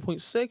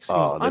 39.6. He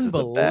was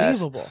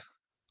unbelievable.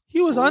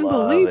 He was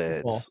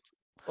unbelievable.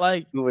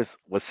 Like, who was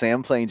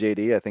Sam playing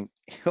JD? I think.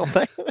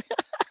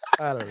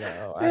 I don't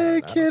know.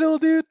 Hey, Kittle,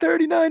 dude,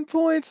 39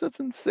 points. That's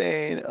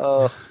insane.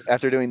 Oh,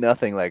 after doing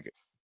nothing, like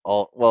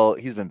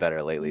he's been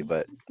better lately,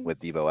 but with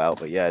Debo out.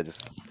 But yeah,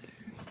 just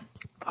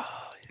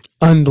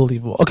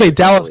unbelievable. Okay,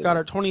 Dallas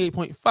Goedert,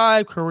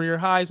 28.5 career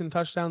highs in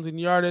touchdowns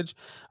and yardage.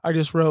 I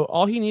just wrote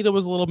all he needed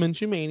was a little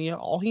Minshew mania.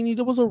 All he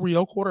needed was a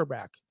real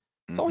quarterback.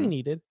 That's all he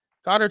needed.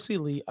 Goddard's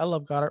elite. I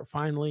love Goddard.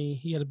 Finally,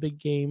 he had a big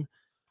game.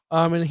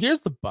 And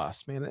here's the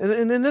bust, man.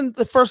 And then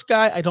the first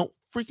guy, I don't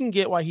freaking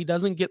get why he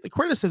doesn't get the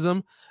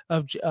criticism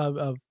of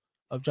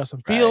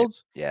Justin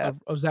Fields,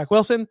 of Zach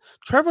Wilson.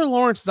 Trevor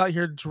Lawrence is out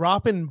here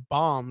dropping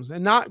bombs,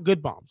 and not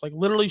good bombs, like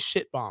literally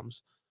shit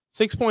bombs.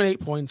 6.8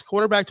 points,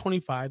 quarterback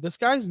 25. This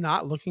guy's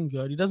not looking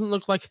good. He doesn't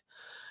look like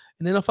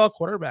an NFL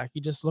quarterback.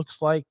 He just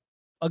looks like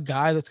a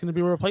guy that's going to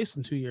be replaced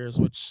in 2 years,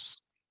 which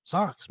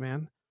sucks,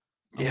 man.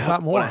 Yeah,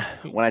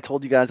 when I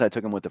told you guys I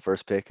took him with the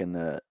first pick in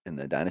the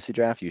dynasty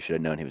draft, you should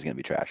have known he was going to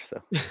be trash.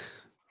 So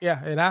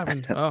yeah, it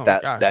happened. Oh,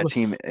 that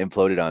team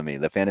imploded on me.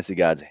 The fantasy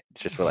gods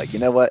just were like, you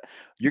know what?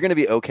 You're going to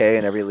be okay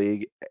in every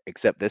league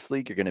except this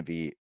league. You're going to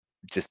be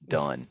just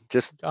done.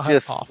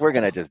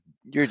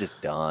 You're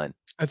just done.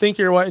 I think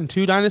you're in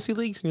 2 dynasty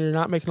leagues, and you're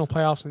not making the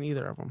playoffs in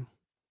either of them.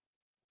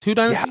 2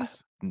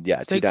 dynasties?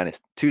 Yeah, two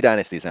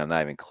dynasties, and I'm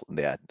not even.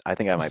 Yeah, I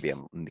think I might be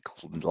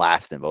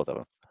last in both of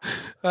them.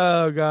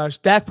 Oh gosh,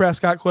 Dak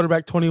Prescott,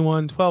 quarterback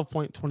 21,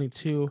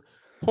 12.22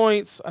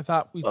 points. I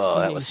thought we'd see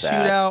a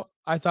shootout.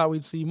 I thought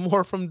we'd see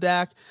more from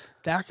Dak.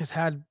 Dak has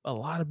had a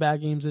lot of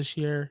bad games this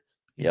year.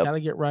 He's got to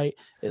get right.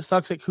 It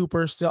sucks that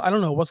Cooper still. I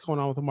don't know what's going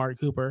on with Amari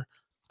Cooper.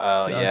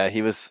 Oh yeah,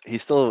 he's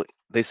still.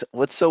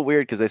 What's so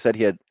weird because they said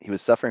he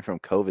was suffering from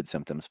COVID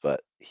symptoms,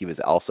 but he was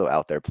also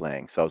out there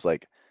playing. So I was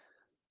like,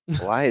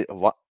 why?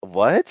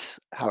 What?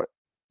 How?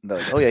 No,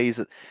 oh yeah,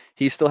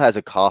 he still has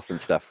a cough and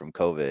stuff from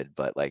COVID,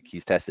 but like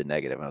he's tested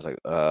negative. And I was like,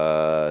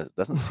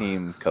 doesn't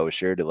seem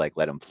kosher to like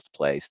let him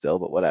play still,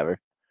 but whatever.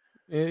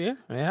 Yeah,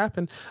 it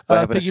happened. What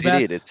happened to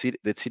CD?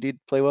 Did CD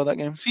play well that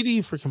game? CD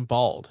freaking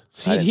balled.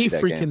 He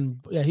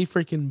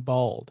freaking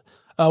balled.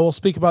 We'll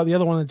speak about the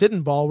other one that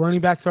didn't ball.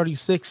 Running back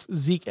 36,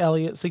 Zeke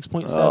Elliott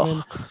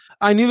 6.7.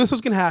 I knew this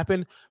was gonna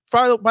happen.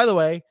 By the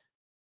way,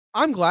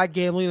 I'm glad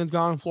gambling is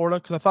gone in Florida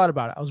because I thought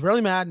about it. I was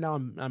really mad. Now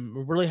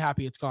I'm really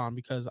happy it's gone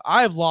because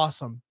I've lost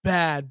some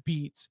bad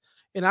beats.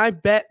 And I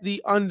bet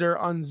the under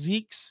on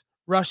Zeke's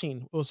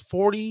rushing. It was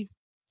 44.5.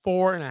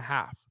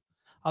 I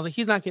was like,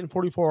 he's not getting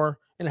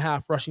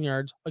 44.5 rushing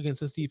yards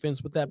against this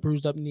defense with that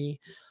bruised up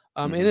knee.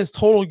 And his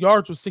total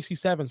yards was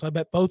 67. So I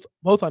bet both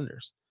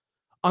unders.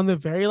 On the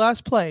very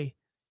last play,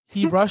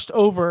 he rushed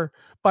over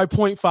by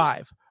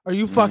 0.5. Are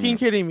you fucking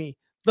kidding me?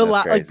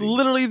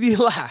 Literally the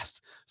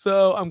last.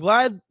 So I'm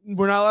glad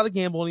we're not allowed to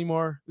gamble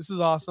anymore. This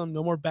is awesome.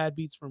 No more bad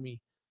beats for me.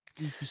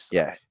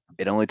 Yeah,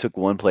 it only took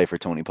one play for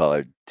Tony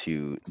Pollard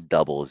to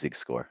double Zeke's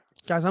score.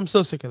 Guys, I'm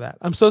so sick of that.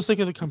 I'm so sick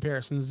of the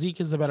comparison. Zeke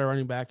is a better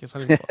running back. It's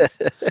not even close.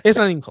 It's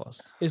not even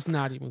close. It's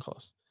not even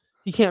close.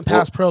 He can't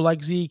pass pro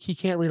like Zeke. He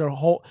can't read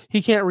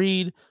He can't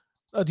read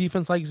a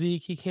defense like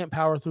Zeke. He can't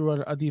power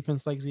through a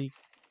defense like Zeke.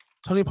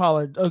 Tony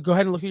Pollard. Go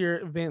ahead and look at your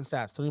advanced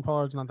stats. Tony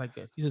Pollard's not that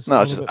good. He's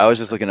I was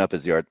just looking up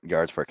his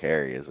yards per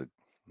carry. It's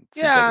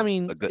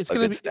going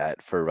to be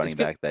stat for a running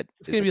back. That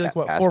it's going to be like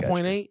what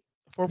 4.8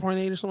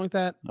 or something like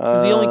that.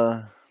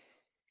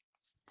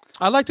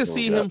 I'd like to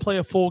see him play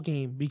a full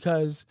game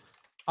because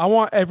I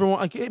want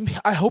everyone.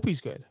 I hope he's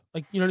good.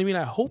 Like, you know what I mean?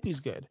 I hope he's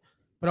good,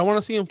 but I want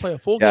to see him play a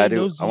full game. I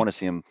do. I want to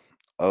see him.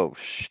 Oh,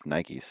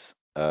 Nikes.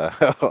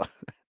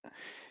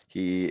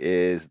 He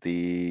is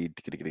the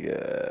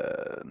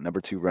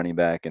number 2 running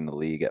back in the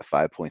league at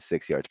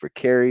 5.6 yards per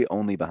carry,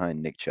 only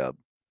behind Nick Chubb.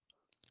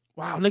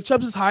 Wow, Nick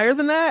Chubb is higher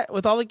than that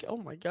with all oh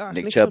my god.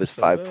 Nick Chubb is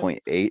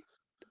 5.8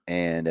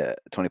 and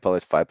Tony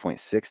Pollard's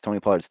 5.6. Tony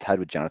Pollard's tied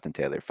with Jonathan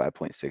Taylor,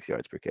 5.6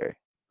 yards per carry.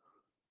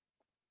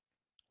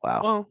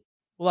 Wow. Well,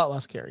 a lot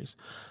less carries.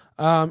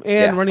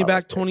 Running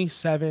back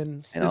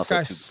 27. And this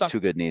guy sucked. 2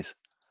 good knees.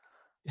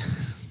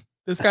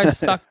 This guy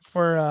sucked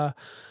for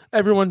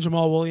everyone.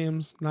 Jamal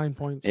Williams, 9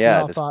 points. Yeah,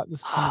 we all thought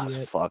this was gonna be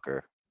it.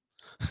 Fucker.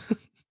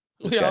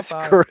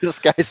 This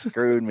guy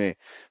screwed me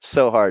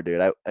so hard,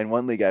 dude. In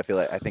one league, I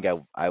think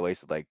I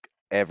wasted like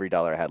every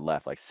dollar I had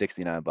left, like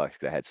 $69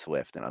 because I had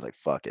Swift, and I was like,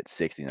 fuck it,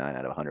 69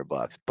 out of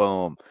 $100.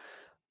 Boom.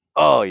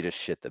 Oh, you just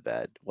shit the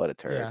bed. What a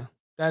turd. Yeah,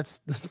 that's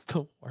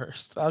the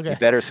worst. Okay. You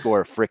better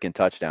score a freaking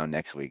touchdown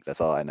next week. That's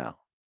all I know.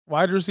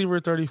 Wide receiver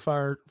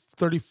 35,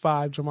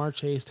 Ja'Marr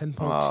Chase, 10.2.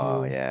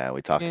 Oh, yeah.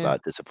 We talked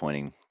about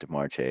disappointing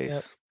Ja'Marr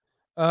Chase.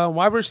 Yep.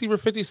 Wide receiver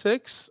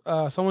 56.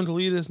 Someone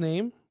deleted his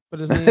name, but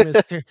his name is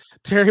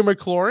Terry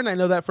McLaurin. I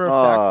know that for a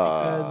fact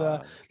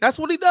because that's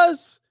what he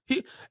does.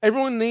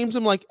 Everyone names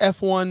him like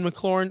F1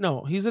 McLaurin.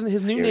 No, his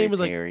new name is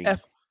like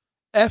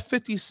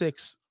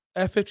F56.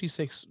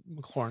 F56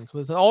 McLaurin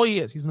because that's all he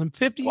is. He's in the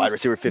 50s. Wide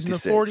receiver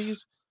 56. He's in the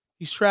 40s.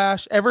 He's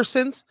trash. Ever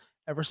since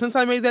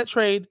I made that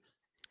trade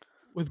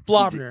with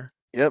Blobner.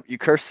 Yep, you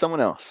cursed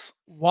someone else.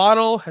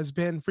 Waddle has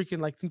been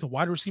freaking I think the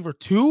wide receiver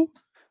 2.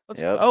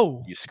 Let's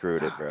go. You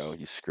screwed it, bro.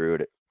 You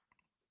screwed it.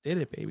 Did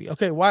it, baby.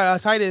 Okay,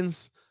 tight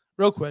ends,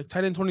 real quick.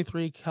 Tight end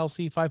 23,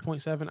 Kelsey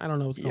 5.7. I don't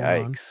know what's going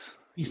on.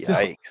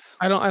 Yikes.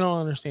 I don't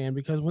understand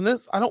because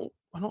I don't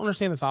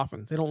understand this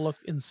offense. They don't look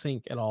in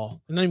sync at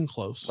all. They're not even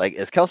close. Like,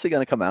 is Kelsey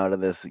going to come out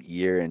of this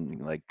year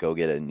and like go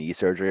get a knee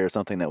surgery or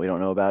something that we don't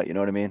know about? You know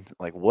what I mean?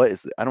 Like,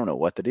 I don't know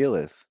what the deal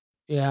is.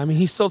 Yeah, I mean,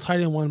 he's still tight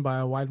end 1 by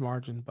a wide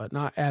margin, but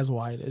not as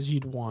wide as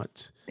you'd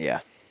want. Yeah.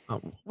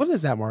 What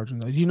is that margin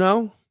though? Do you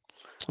know?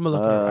 I'm gonna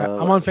look at it.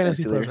 I'm on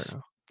Fantasy Pros right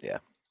now. Yeah.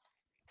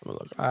 I'm gonna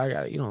look. I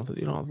got it. You don't have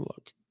to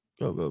look.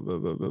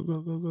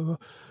 Go.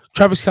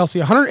 Travis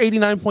Kelce,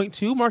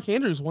 189.2. Mark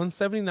Andrews,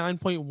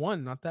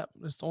 179.1. Not that.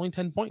 It's only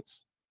 10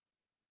 points.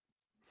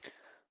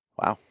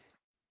 Wow.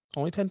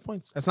 Only 10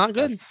 points. That's not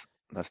good.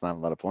 That's not a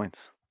lot of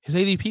points. His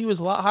ADP was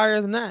a lot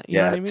higher than that. You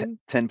know what I mean?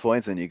 10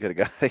 points, and you could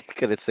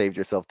have saved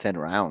yourself 10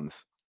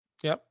 rounds.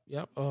 Yep.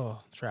 Oh,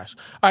 trash.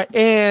 All right,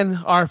 and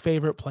our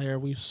favorite player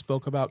we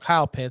spoke about,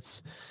 Kyle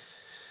Pitts.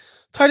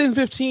 Tight end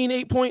 15,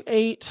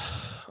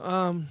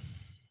 8.8.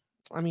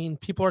 I mean,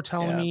 people are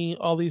telling me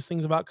all these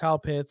things about Kyle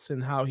Pitts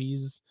and how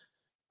he's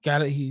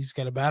got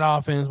a bad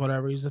offense,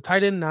 whatever. He's a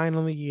tight end 9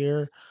 on the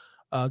year,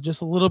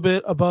 just a little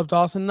bit above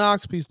Dawson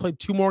Knox, but he's played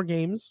 2 more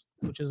games,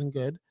 which isn't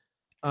good.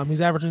 He's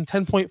averaging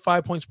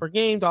 10.5 points per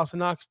game. Dawson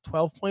Knox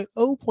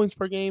 12.0 points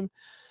per game.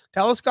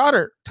 Dallas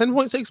Goedert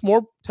 10.6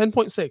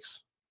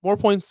 more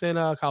points than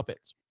Kyle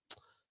Pitts.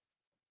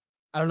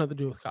 I don't know what to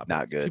do with Kyle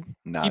Pitts.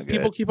 Not good.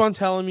 People keep on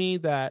telling me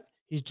that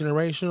he's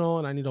generational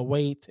and I need to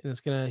wait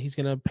and he's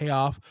gonna pay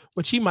off,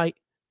 which he might.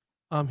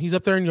 He's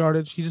up there in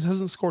yardage. He just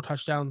hasn't scored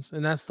touchdowns,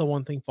 and that's the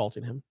one thing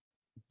faulting him.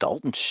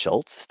 Dalton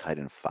Schultz is tight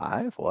end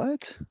 5.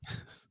 What?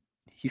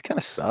 He's kind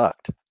of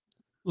sucked.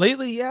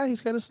 Lately, yeah,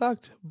 he's kind of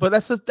sucked. But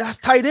that's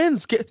tight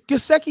ends.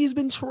 Gesicki's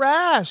been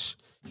trash.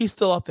 He's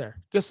still up there.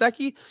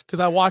 Gesicki, because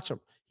I watch him.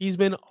 He's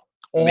been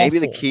awful. Maybe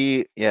the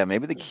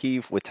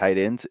key with tight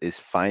ends is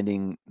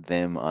finding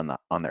them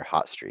on their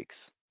hot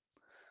streaks.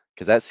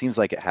 Because that seems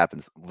like it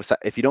happens.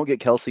 If you don't get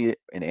Kelce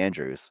and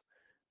Andrews,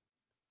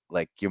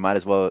 like you might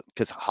as well,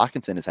 because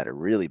Hawkinson has had a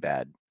really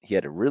bad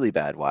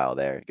while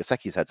there.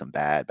 Gesicki's had some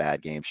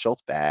bad games.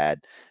 Schultz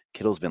bad.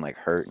 Kittle's been like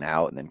hurt and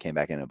out and then came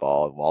back in a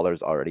ball.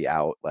 Waller's already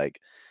out. Like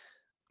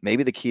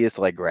maybe the key is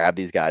to like grab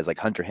these guys like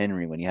Hunter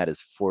Henry when he had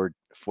his four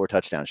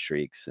touchdown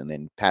streaks, and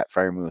then Pat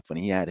Freiermuth when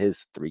he had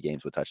his 3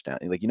 games with touchdown.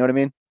 Like, you know what I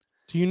mean?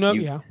 Do you know?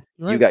 Yeah.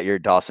 You got your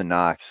Dawson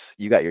Knox.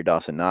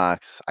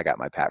 I got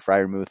my Pat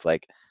Freiermuth.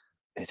 Like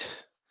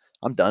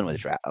I'm done with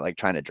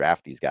trying to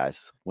draft these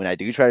guys. When I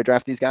do try to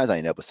draft these guys, I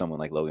end up with someone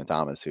like Logan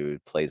Thomas who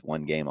plays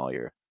 1 game all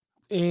year.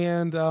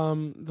 And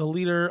the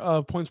leader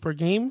of points per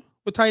game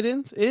with tight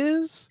ends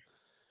is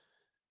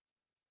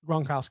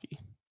Gronkowski,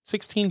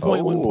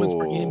 16.1 points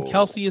per game.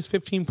 Kelce is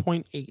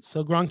 15.8.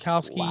 So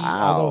Gronkowski,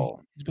 although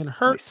he's been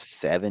hurt,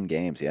 7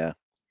 games, yeah,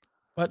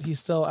 but he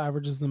still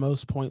averages the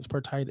most points per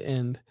tight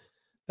end.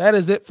 That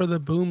is it for the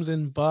booms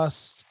and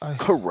busts.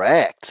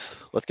 Correct.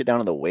 Let's get down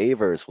to the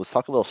waivers. Let's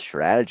talk a little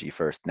strategy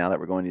first. Now that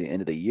we're going to the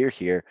end of the year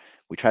here,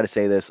 we try to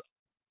say this.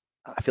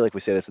 I feel like we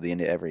say this at the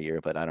end of every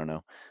year, but I don't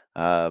know.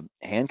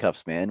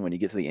 Handcuffs, man. When you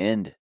get to the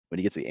end,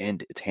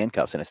 it's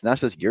handcuffs, and it's not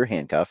just your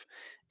handcuff.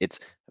 It's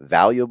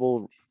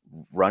valuable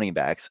running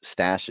backs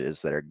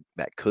stashes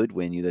that could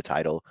win you the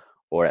title,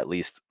 or at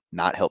least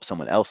not help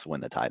someone else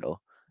win the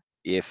title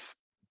if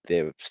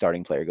the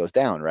starting player goes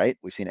down, right?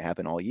 We've seen it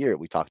happen all year.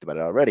 We talked about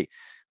it already.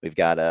 We've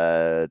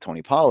got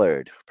Tony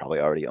Pollard, probably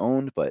already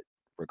owned, but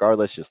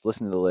regardless, just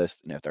listen to the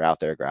list, and if they're out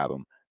there, grab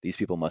them. These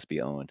people must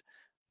be owned.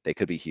 They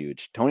could be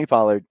huge. Tony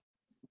Pollard,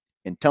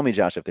 and tell me,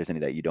 Josh, if there's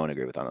any that you don't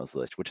agree with on those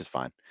lists, which is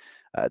fine.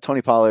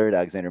 Tony Pollard,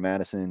 Alexander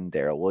Madison,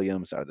 Darrell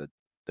Williams are the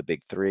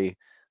big 3.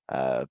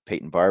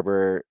 Peyton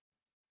Barber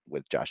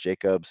with Josh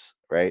Jacobs,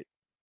 right?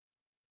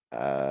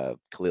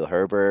 Khalil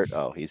Herbert,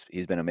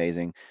 he's been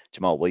amazing.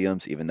 Jamal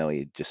Williams, even though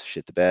he just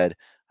shit the bed.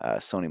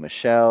 Sony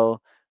Michel,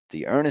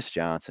 D'Ernest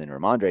Johnson,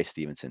 Ramondre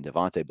Stevenson,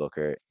 Devontae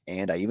Booker,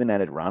 and I even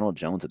added Ronald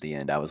Jones at the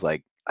end. I was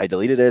like, I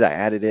deleted it, I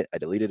added it, I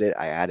deleted it,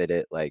 I added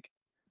it. Like,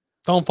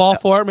 don't fall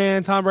for it,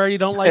 man. Tom Brady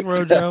don't like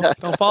Rojo.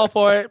 Don't fall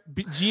for it.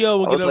 Gio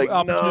will get an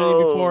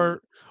opportunity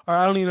before, or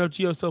I don't even know if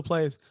Gio still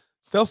plays.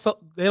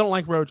 They don't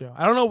like Rojo.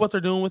 I don't know what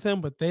they're doing with him,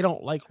 but they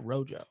don't like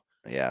Rojo.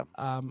 Yeah.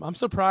 I'm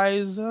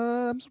surprised.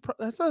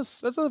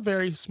 That's a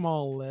very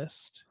small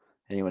list.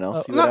 Anyone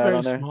else? Not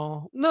very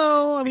small.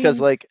 No, I mean, because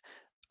like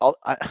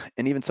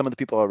and even some of the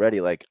people already,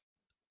 like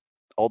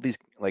all these,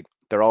 like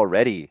they're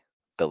already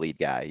the lead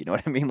guy. You know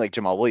what I mean? Like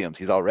Jamal Williams,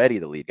 he's already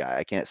the lead guy.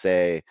 I can't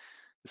say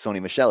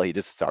Sony Michel, he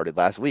just started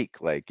last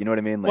week. Like, you know what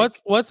I mean? Like,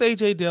 what's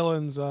AJ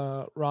Dillon's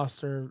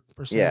roster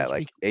percentage? Yeah,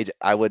 like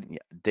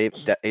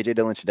AJ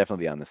Dillon should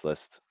definitely be on this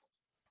list.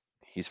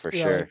 He's for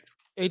sure. Like,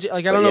 AJ,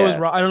 like I don't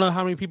know I don't know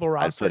how many people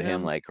rostered I'd put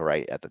him like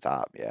right at the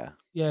top. Yeah.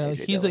 Yeah, like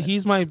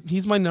he's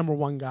my number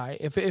 1 guy.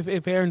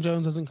 If Aaron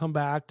Jones doesn't come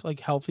back like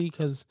healthy,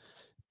 because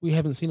we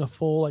haven't seen a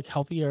full like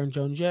healthy Aaron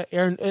Jones yet.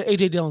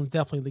 AJ Dillon's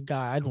definitely the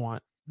guy I'd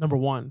want number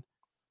 1.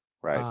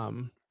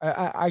 Right.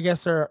 I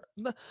guess I'm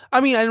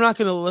not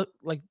gonna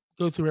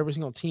go through every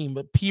single team,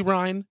 but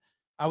Perine,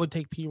 I would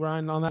take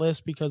Perine on that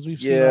list because we've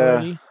seen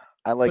already.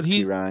 I like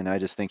Perine. I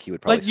just think he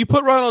would probably like you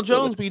put Ronald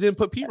Jones, but you didn't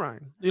put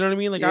Perine. You know what I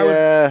mean? Like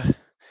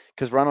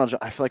because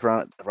I feel like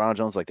Ronald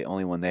Jones is like the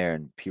only one there,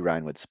 and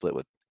Perine would split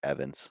with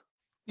Evans.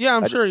 Yeah,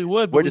 I'm sure he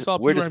would, but we saw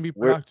Perine be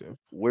productive.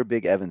 We're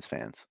big Evans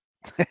fans.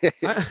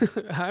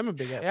 I'm a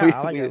big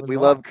I like Evans we a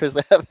love lot. Chris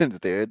Evans,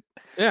 dude.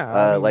 Yeah,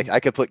 I Like mean, I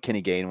could put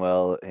Kenny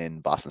Gainwell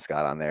and Boston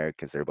Scott on there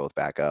because they're both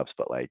backups,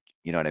 but like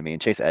you know what I mean.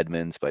 Chase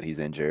Edmonds, but he's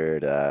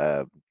injured.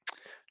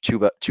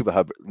 Chuba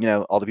Hubbard. You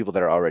know all the people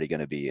that are already going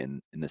to be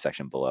in the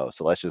section below.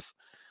 So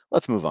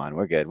let's move on.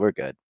 We're good. We're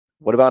good.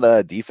 What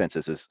about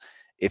defenses? Is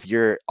if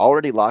you're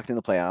already locked in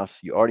the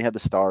playoffs, you already have the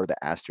star or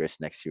the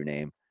asterisk next to your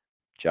name.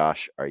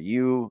 Josh, are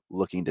you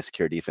looking to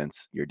secure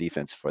your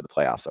defense for the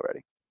playoffs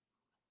already?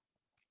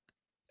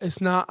 it's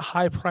not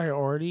high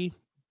priority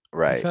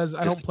Right. because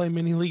I don't Just play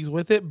many leagues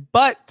with it.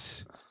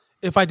 But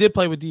if I did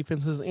play with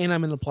defenses and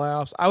I'm in the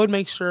playoffs, I would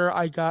make sure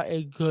I got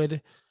a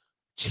good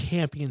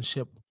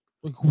championship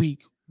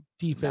week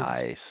defense,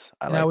 nice.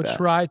 I and I like would that.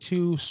 try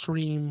to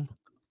stream,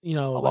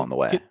 Along the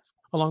way. get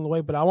along the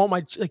way. But I want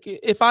my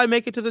if I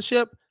make it to the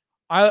ship,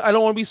 I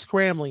don't want to be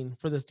scrambling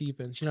for this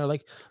defense.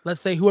 Like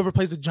let's say whoever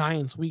plays the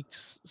Giants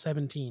weeks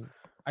 17,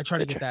 I try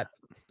to get that.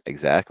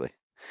 Exactly.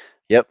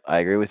 Yep, I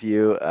agree with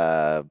you.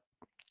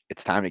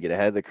 It's time to get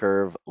ahead of the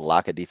curve,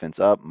 lock a defense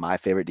up. My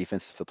favorite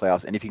defense for the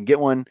playoffs. And if you can get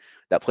one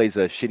that plays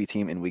a shitty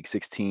team in week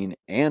 16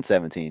 and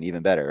 17,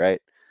 even better,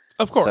 right?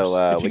 Of course,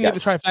 So if you can get the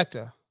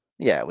trifecta.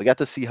 Yeah, we got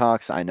the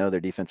Seahawks. I know their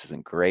defense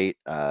isn't great,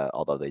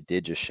 although they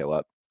did just show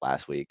up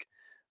last week.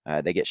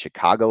 They get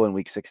Chicago in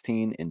week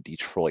 16 and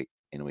Detroit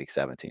in week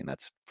 17.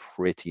 That's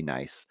pretty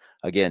nice.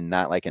 Again,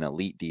 not like an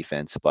elite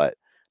defense, but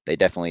they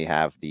definitely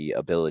have the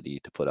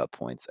ability to put up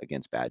points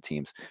against bad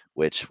teams,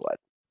 which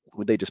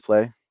would they just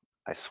play?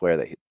 I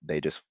swear they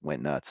just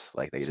went nuts.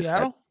 Like they just had,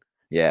 Seattle,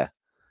 yeah,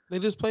 they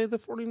just played the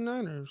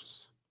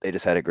 49ers. they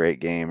just had a great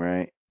game,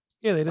 right?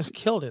 Yeah, they just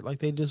killed it. Like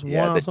they just won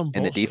Yeah, on some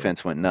and the bullshit.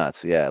 defense went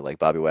nuts. Yeah, like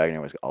Bobby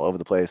Wagner was all over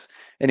the place.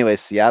 Anyway,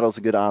 Seattle's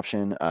a good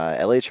option.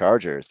 LA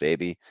Chargers,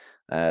 baby.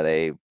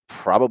 They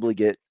probably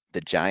get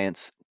the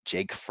Giants,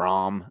 Jake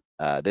Fromm,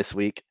 this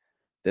week.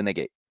 Then they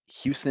get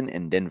Houston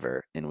and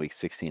Denver in week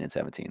 16 and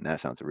 17. That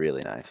sounds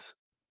really nice.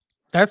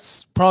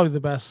 That's probably the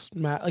best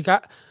match.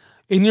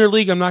 In your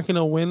league, I'm not going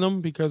to win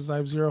them because I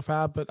have 0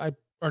 fab, but I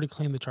already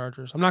claimed the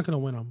Chargers. I'm not going to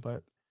win them,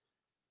 but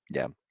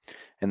yeah.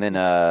 And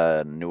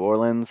then New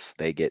Orleans,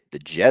 they get the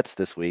Jets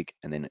this week,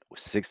 and then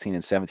 16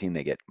 and 17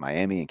 they get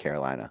Miami and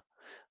Carolina.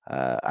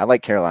 I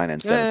like Carolina in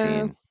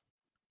 17.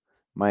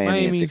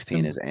 Miami in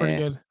 16 is pretty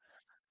good.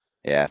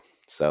 Yeah.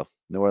 So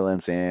New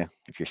Orleans,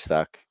 if you're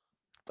stuck.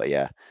 But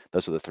yeah,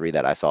 those were the three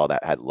that I saw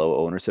that had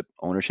low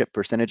ownership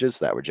percentages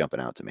that were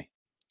jumping out to me.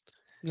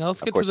 Now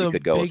let's Of get course, to you the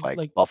could go with big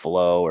like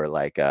Buffalo or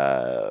like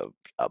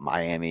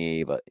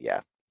Miami, but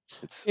yeah,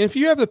 it's if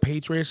you have the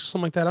Patriots or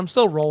something like that, I'm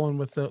still rolling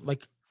with the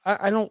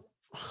I don't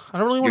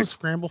really want to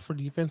scramble for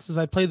defenses.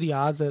 I play the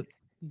odds that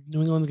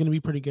New England's going to be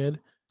pretty good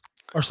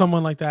or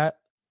someone like that.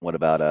 What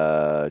about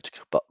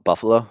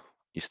Buffalo?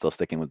 You still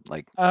sticking with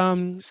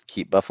just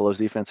keep Buffalo's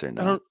defense or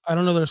no? I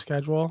don't know their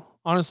schedule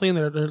honestly,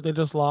 and they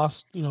just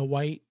lost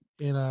White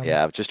and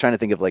yeah. I'm just trying to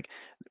think of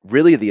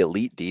really the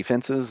elite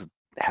defenses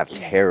have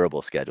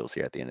terrible schedules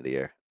here at the end of the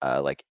year.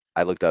 Like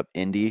I looked up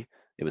Indy,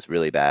 it was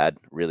really bad,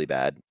 really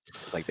bad.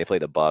 It's like they play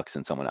the Bucks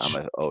and someone. I'm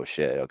like, oh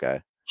shit,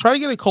 okay. Try to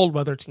get a cold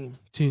weather team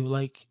too,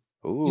 like.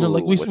 Ooh,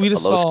 we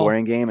just a low saw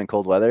scoring game in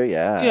cold weather.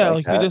 Yeah. Yeah,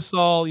 we just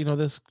saw,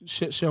 this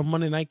shit show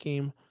Monday night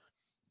game.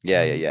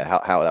 Yeah.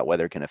 How that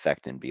weather can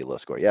affect and be low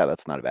score. Yeah,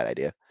 that's not a bad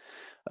idea.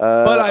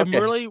 But I'm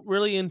really,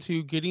 really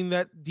into getting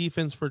that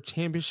defense for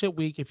championship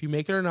week. If you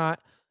make it or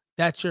not,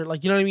 that's your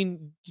you know what I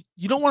mean?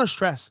 You don't want to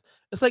stress.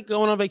 It's like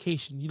going on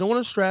vacation. You don't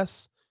want to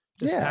stress.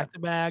 Just pack the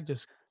bag.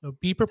 Just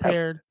be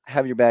prepared.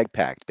 Have your bag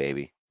packed,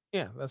 baby.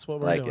 Yeah, that's what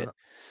we're doing.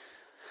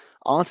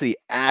 On to the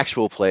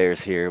actual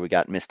players here. We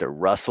got Mr.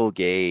 Russell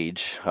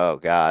Gage. Oh,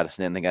 God.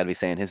 Didn't think I'd be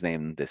saying his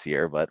name this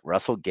year, but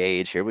Russell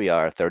Gage, here we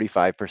are,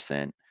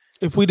 35%.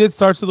 If we did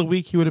starts of the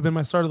week, he would have been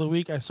my start of the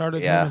week. I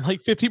started him in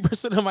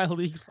 50% of my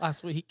leagues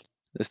last week.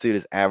 This dude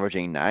is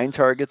averaging 9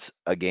 targets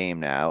a game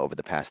now over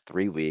the past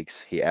 3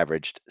 weeks. He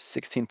averaged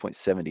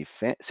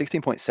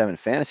 16.7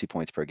 fantasy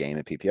points per game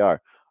in PPR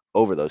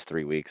over those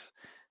 3 weeks.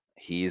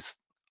 He's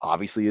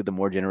obviously the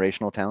more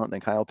generational talent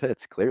than Kyle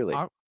Pitts, clearly.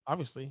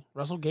 Obviously,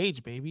 Russell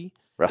Gage, baby.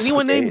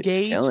 Anyone named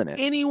Gage?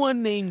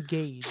 Anyone named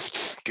Gage?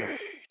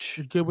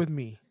 You're good with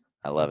me.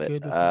 I love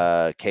it.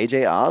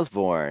 KJ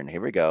Osborne.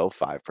 Here we go.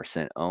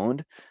 5%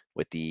 owned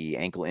with the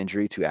ankle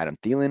injury to Adam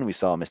Thielen. We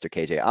saw Mr.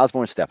 KJ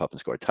Osborne step up and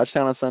score a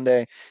touchdown on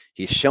Sunday.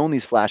 He's shown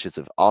these flashes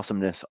of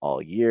awesomeness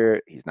all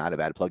year. He's not a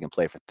bad plug and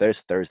play for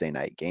this Thursday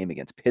night game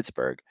against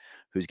Pittsburgh,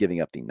 who's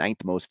giving up the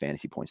 9th most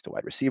fantasy points to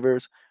wide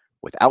receivers.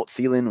 Without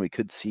Thielen, we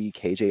could see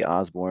KJ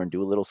Osborne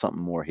do a little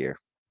something more here.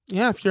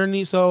 Yeah, if you're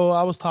neat. So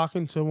I was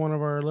talking to one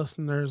of our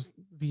listeners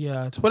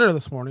via Twitter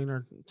this morning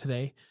or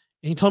today,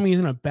 and he told me he's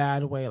in a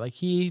bad way. Like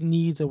he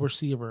needs a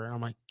receiver. And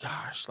I'm like,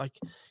 gosh,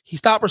 he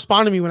stopped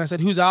responding to me when I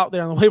said who's out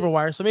there on the waiver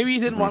wire. So maybe he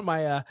didn't want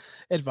my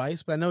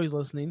advice, but I know he's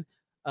listening.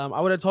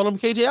 I would have told him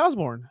KJ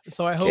Osborne.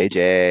 So I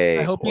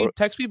hope he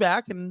texts me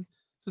back and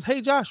says, hey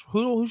Josh,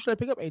 who should I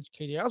pick up?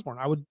 KJ Osborne.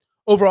 I would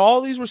over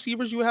all these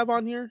receivers you have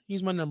on here,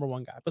 he's my number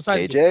one guy.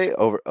 Besides Gage.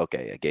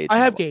 Gage. I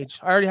have Gage.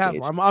 I already have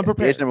him. I'm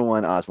prepared. Gage number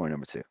 1, Osborne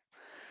number 2.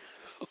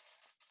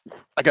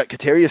 I got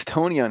Kadarius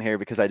Toney on here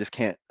because I just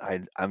can't.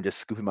 I'm just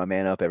scooping my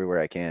man up everywhere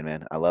I can,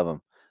 man. I love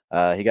him.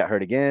 He got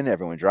hurt again.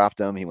 Everyone dropped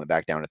him. He went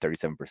back down to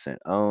 37%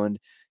 owned.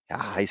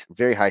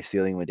 Very high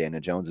ceiling when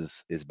Daniel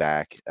Jones is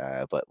back.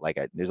 But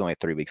there's only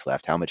 3 weeks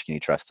left. How much can you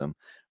trust him?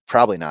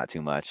 Probably not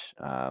too much.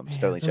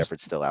 Sterling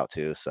Shepard's still out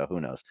too, so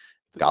who knows?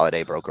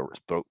 Galladay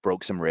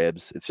broke some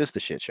ribs. It's just a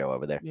shit show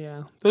over there.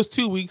 Yeah, those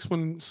 2 weeks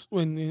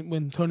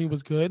when Toney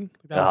was good,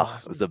 that was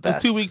awesome. It was the best.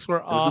 Those 2 weeks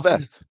were awesome. It was the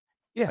best.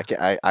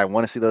 Yeah, I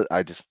want to see those.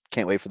 I just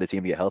can't wait for the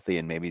team to get healthy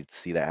and maybe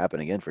see that happen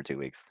again for 2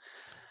 weeks.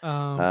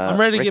 I'm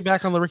ready to get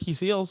back on the Ricky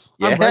Seals.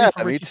 Yeah, I'm ready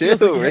for me Ricky too.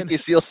 Seals again. Ricky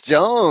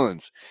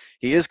Seals-Jones.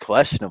 He is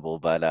questionable,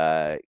 but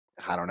I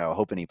don't know.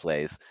 Hoping he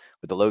plays.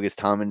 With the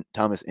Logan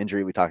Thomas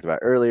injury we talked about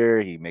earlier,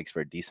 he makes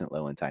for a decent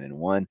low end tight end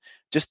 1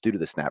 just due to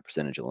the snap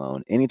percentage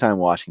alone. Anytime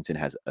Washington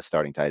has a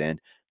starting tight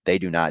end, they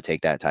do not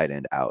take that tight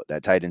end out.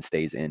 That tight end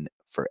stays in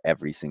for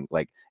every single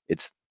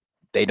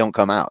they don't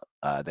come out.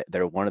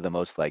 They're one of the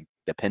most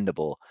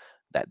dependable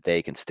that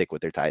they can stick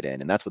with their tight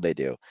end, and that's what they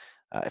do.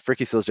 If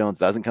Ricky Seals-Jones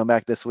doesn't come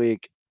back this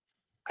week,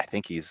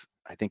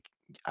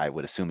 I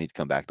would assume he'd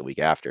come back the week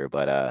after,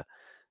 but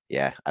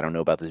yeah, I don't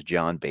know about this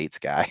John Bates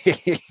guy.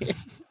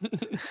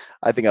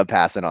 I think I'm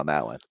passing on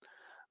that one.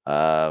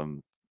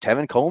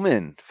 Tevin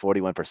Coleman,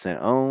 41%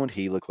 owned.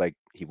 He looked like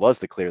he was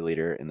the clear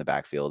leader in the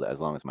backfield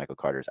as long as Michael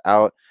Carter's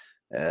out.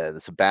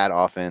 It's a bad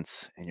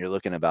offense, and you're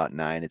looking about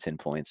 9 to 10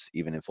 points,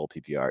 even in full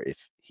PPR,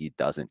 if he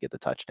doesn't get the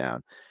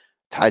touchdown.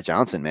 Ty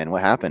Johnson, man,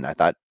 what happened? I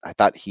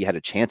thought he had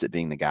a chance at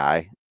being the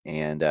guy,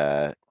 and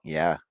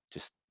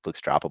just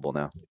looks droppable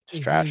now.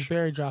 Just trash. He's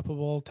very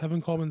droppable.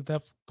 Tevin Coleman's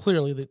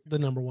clearly the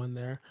number 1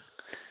 there.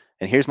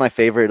 And here's my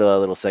favorite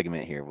little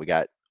segment here. We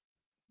got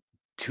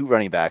 2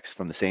 running backs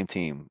from the same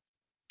team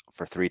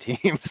for 3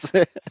 teams.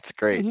 It's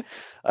great.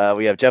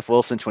 We have Jeff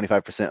Wilson,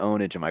 25%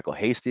 owned, and JaMycal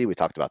Hasty. We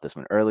talked about this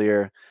one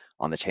earlier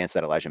on the chance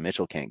that Elijah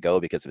Mitchell can't go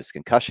because of his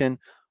concussion.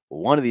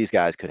 One of these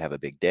guys could have a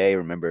big day.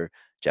 Remember,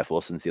 Jeff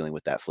Wilson's dealing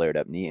with that flared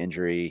up knee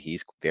injury.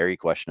 He's very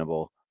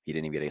questionable. He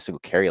didn't even get a single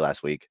carry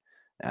last week,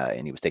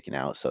 and he was taken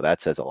out. So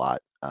that says a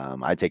lot.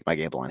 I'd take my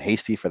gamble on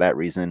Hasty for that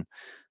reason.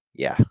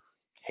 Yeah,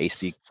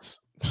 Hasty.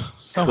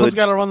 Someone's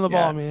got to run the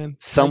ball, man.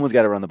 Someone's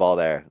got to run the ball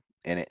there.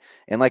 And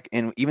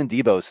even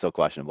Debo is still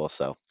questionable.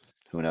 So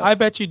who knows? I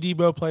bet you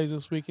Debo plays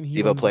this week, and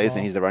Debo plays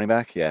and he's the running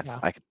back. Yeah.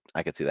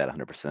 I could see that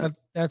 100%.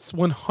 That's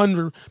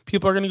 100.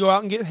 People are going to go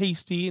out and get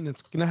Hasty, and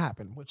it's going to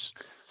happen.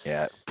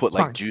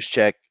 Put Juice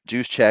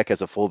check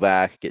as a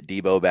fullback. Get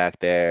Debo back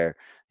there.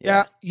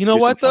 Yeah. You know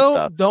what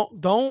though?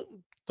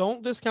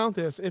 Don't discount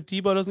this. If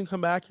Debo doesn't come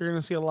back, you're going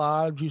to see a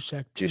lot of Juice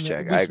check.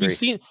 I agree.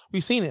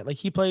 We've seen it. Like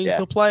he plays,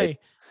 he'll play.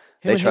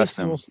 They trust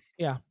him.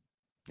 Yeah,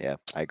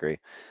 I agree.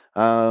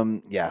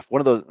 One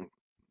of those.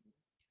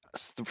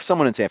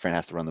 Someone in San Fran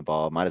has to run the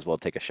ball. Might as well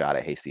take a shot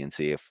at Hasty and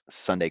see if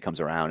Sunday comes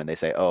around and they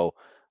say, "Oh,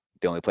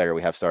 the only player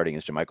we have starting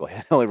is JaMycal.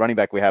 The only running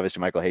back we have is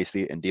JaMycal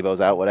Hasty, and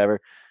Debo's out." Whatever.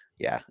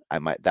 Yeah, I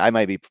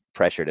might be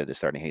pressured into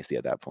starting Hasty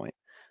at that point.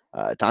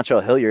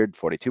 Dontrell Hilliard,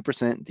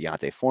 42%.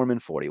 Deontay Foreman,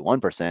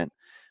 41%.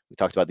 We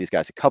talked about these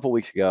guys a couple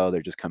weeks ago.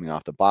 They're just coming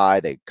off the bye.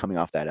 They coming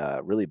off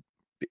that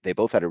they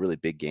both had a really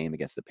big game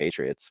against the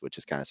Patriots, which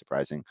is kind of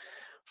surprising.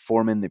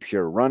 Foreman, the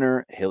pure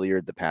runner.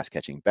 Hilliard, the pass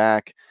catching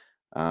back.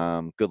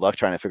 Good luck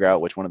trying to figure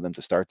out which one of them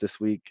to start this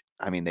week.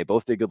 I mean, they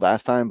both did good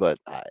last time, but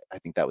I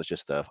think that was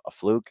just a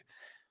fluke.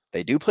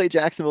 They do play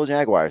Jacksonville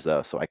Jaguars,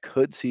 though, so I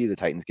could see the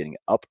Titans getting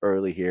up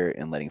early here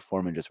and letting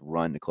Foreman just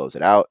run to close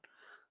it out.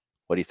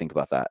 What do you think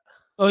about that?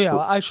 Oh yeah,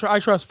 I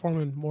trust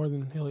Foreman more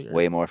than Hilliard.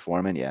 Way more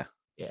Foreman, yeah.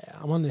 Yeah,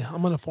 I'm on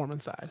the Foreman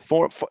side.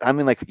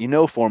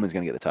 Foreman's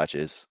gonna get the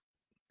touches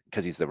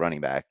because he's the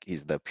running back.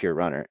 He's the pure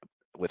runner.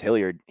 With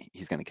Hilliard,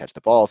 he's gonna catch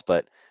the balls,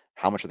 but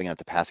how much are they gonna have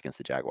to pass against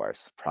the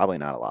Jaguars? Probably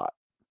not a lot.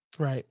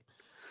 Right.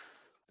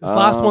 This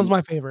last one's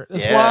my favorite.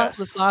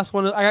 This last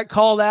one, I got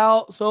called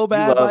out so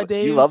bad by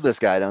Dave. You love this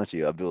guy, don't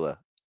you, Abdullah?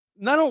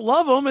 No, I don't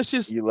love him. It's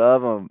just you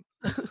love him.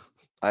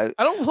 I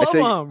don't love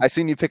him. I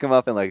seen you pick him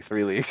up in like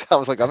 3 leagues. I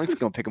was like, I'm just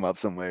gonna pick him up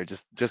somewhere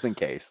just in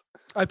case.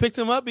 I picked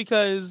him up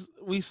because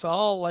we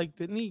saw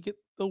didn't he get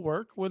the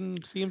work when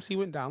CMC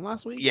went down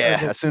last week? Yeah,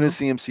 as soon as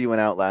CMC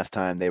went out last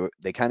time,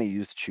 they kind of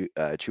used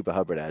Chuba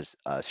Hubbard as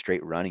a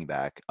straight running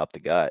back up the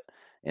gut,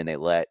 and they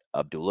let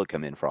Abdullah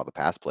come in for all the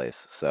pass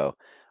plays. So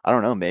I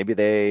don't know. Maybe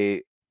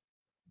they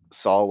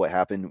saw what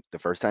happened the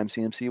first time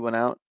CMC went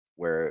out,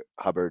 where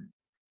Hubbard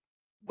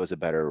was a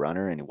better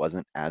runner and he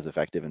wasn't as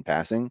effective in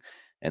passing.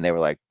 And they were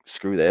like,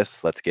 screw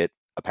this. Let's get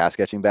a pass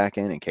catching back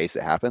in case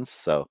it happens.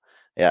 So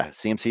yeah,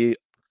 CMC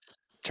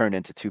turned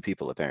into 2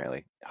 people,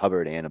 apparently,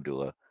 Hubbard and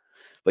Abdullah.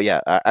 But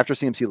yeah, after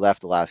CMC left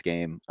the last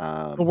game,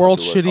 the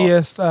world's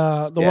shittiest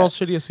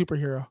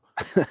superhero.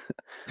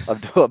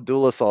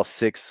 Abdullah saw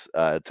 6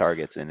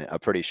 targets in a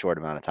pretty short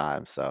amount of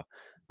time. So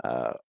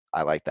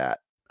I like that.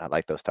 I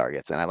like those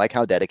targets, and I like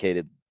how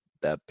dedicated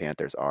the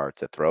Panthers are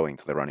to throwing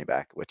to the running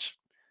back, which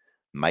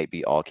might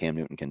be all Cam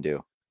Newton can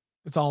do.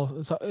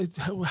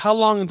 How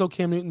long until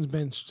Cam Newton's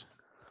benched?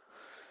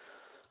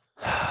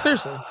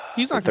 Seriously,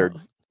 he's not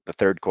the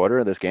third quarter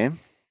of this game.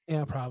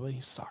 Yeah, probably.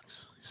 He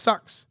sucks.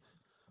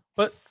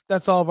 But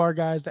that's all of our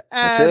guys to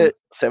add. That's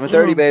it.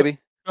 7:30, baby.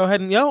 Go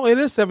ahead and it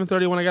is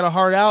 7:30 when I got a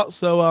hard out.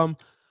 So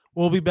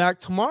we'll be back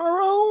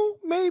tomorrow,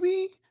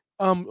 maybe.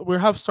 We'll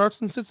have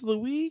starts and sits of the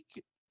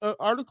week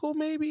article,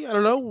 maybe. I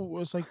don't know.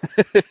 It's like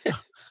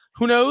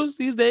who knows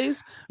these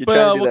days? You're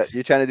trying to do that.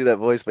 You're trying to do that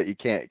voice, but you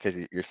can't because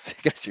you're sick.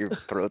 Because your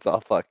throat's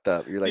all fucked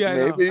up. You're like,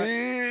 maybe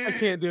I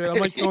can't do it. I'm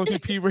like going through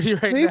puberty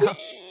right now.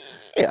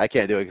 Yeah, I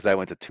can't do it because I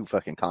went to 2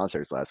 fucking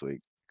concerts last week.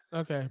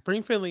 Okay,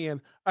 bring Finley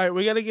in. All right,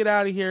 we got to get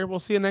out of here. We'll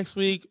see you next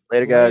week.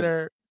 Later,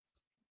 guys.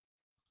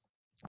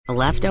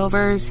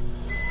 Leftovers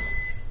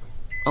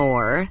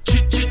or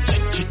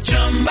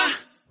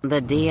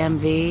the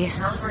DMV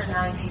Number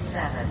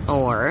 97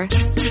 or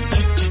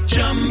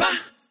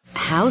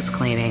house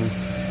cleaning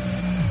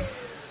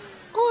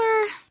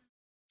or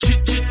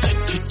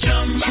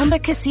Chumba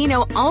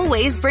Casino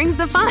always brings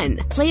the fun.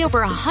 Play over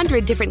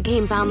 100 different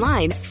games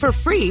online for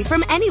free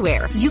from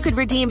anywhere. You could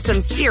redeem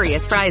some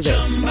serious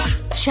prizes.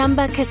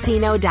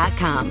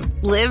 ChumbaCasino.com.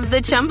 Live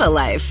the Chumba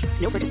life.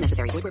 No purchase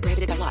necessary. Void where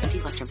prohibited by law.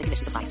 18+ terms and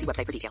conditions apply. See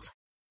website for details.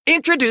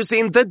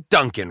 Introducing the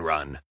Dunkin'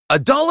 Run. A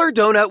 $1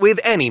 donut with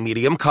any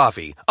medium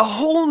coffee. A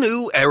whole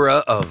new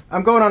era of...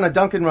 I'm going on a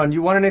Dunkin' Run.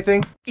 You want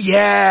anything?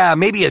 Yeah,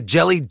 maybe a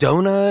jelly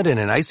donut and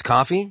an iced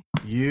coffee?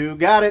 You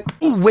got it.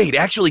 Ooh, wait,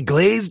 actually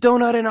glazed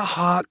donut and a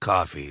hot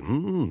coffee.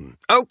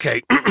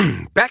 Okay,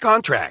 back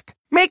on track.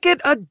 Make it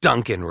a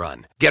Dunkin'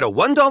 Run. Get a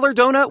 $1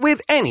 donut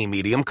with any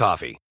medium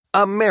coffee.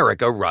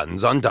 America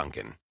runs on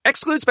Dunkin'.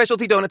 Exclude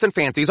specialty donuts and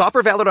fancies.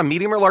 Offer valid on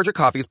medium or larger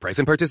coffees. Price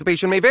and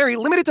participation may vary.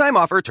 Limited time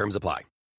offer. Terms apply.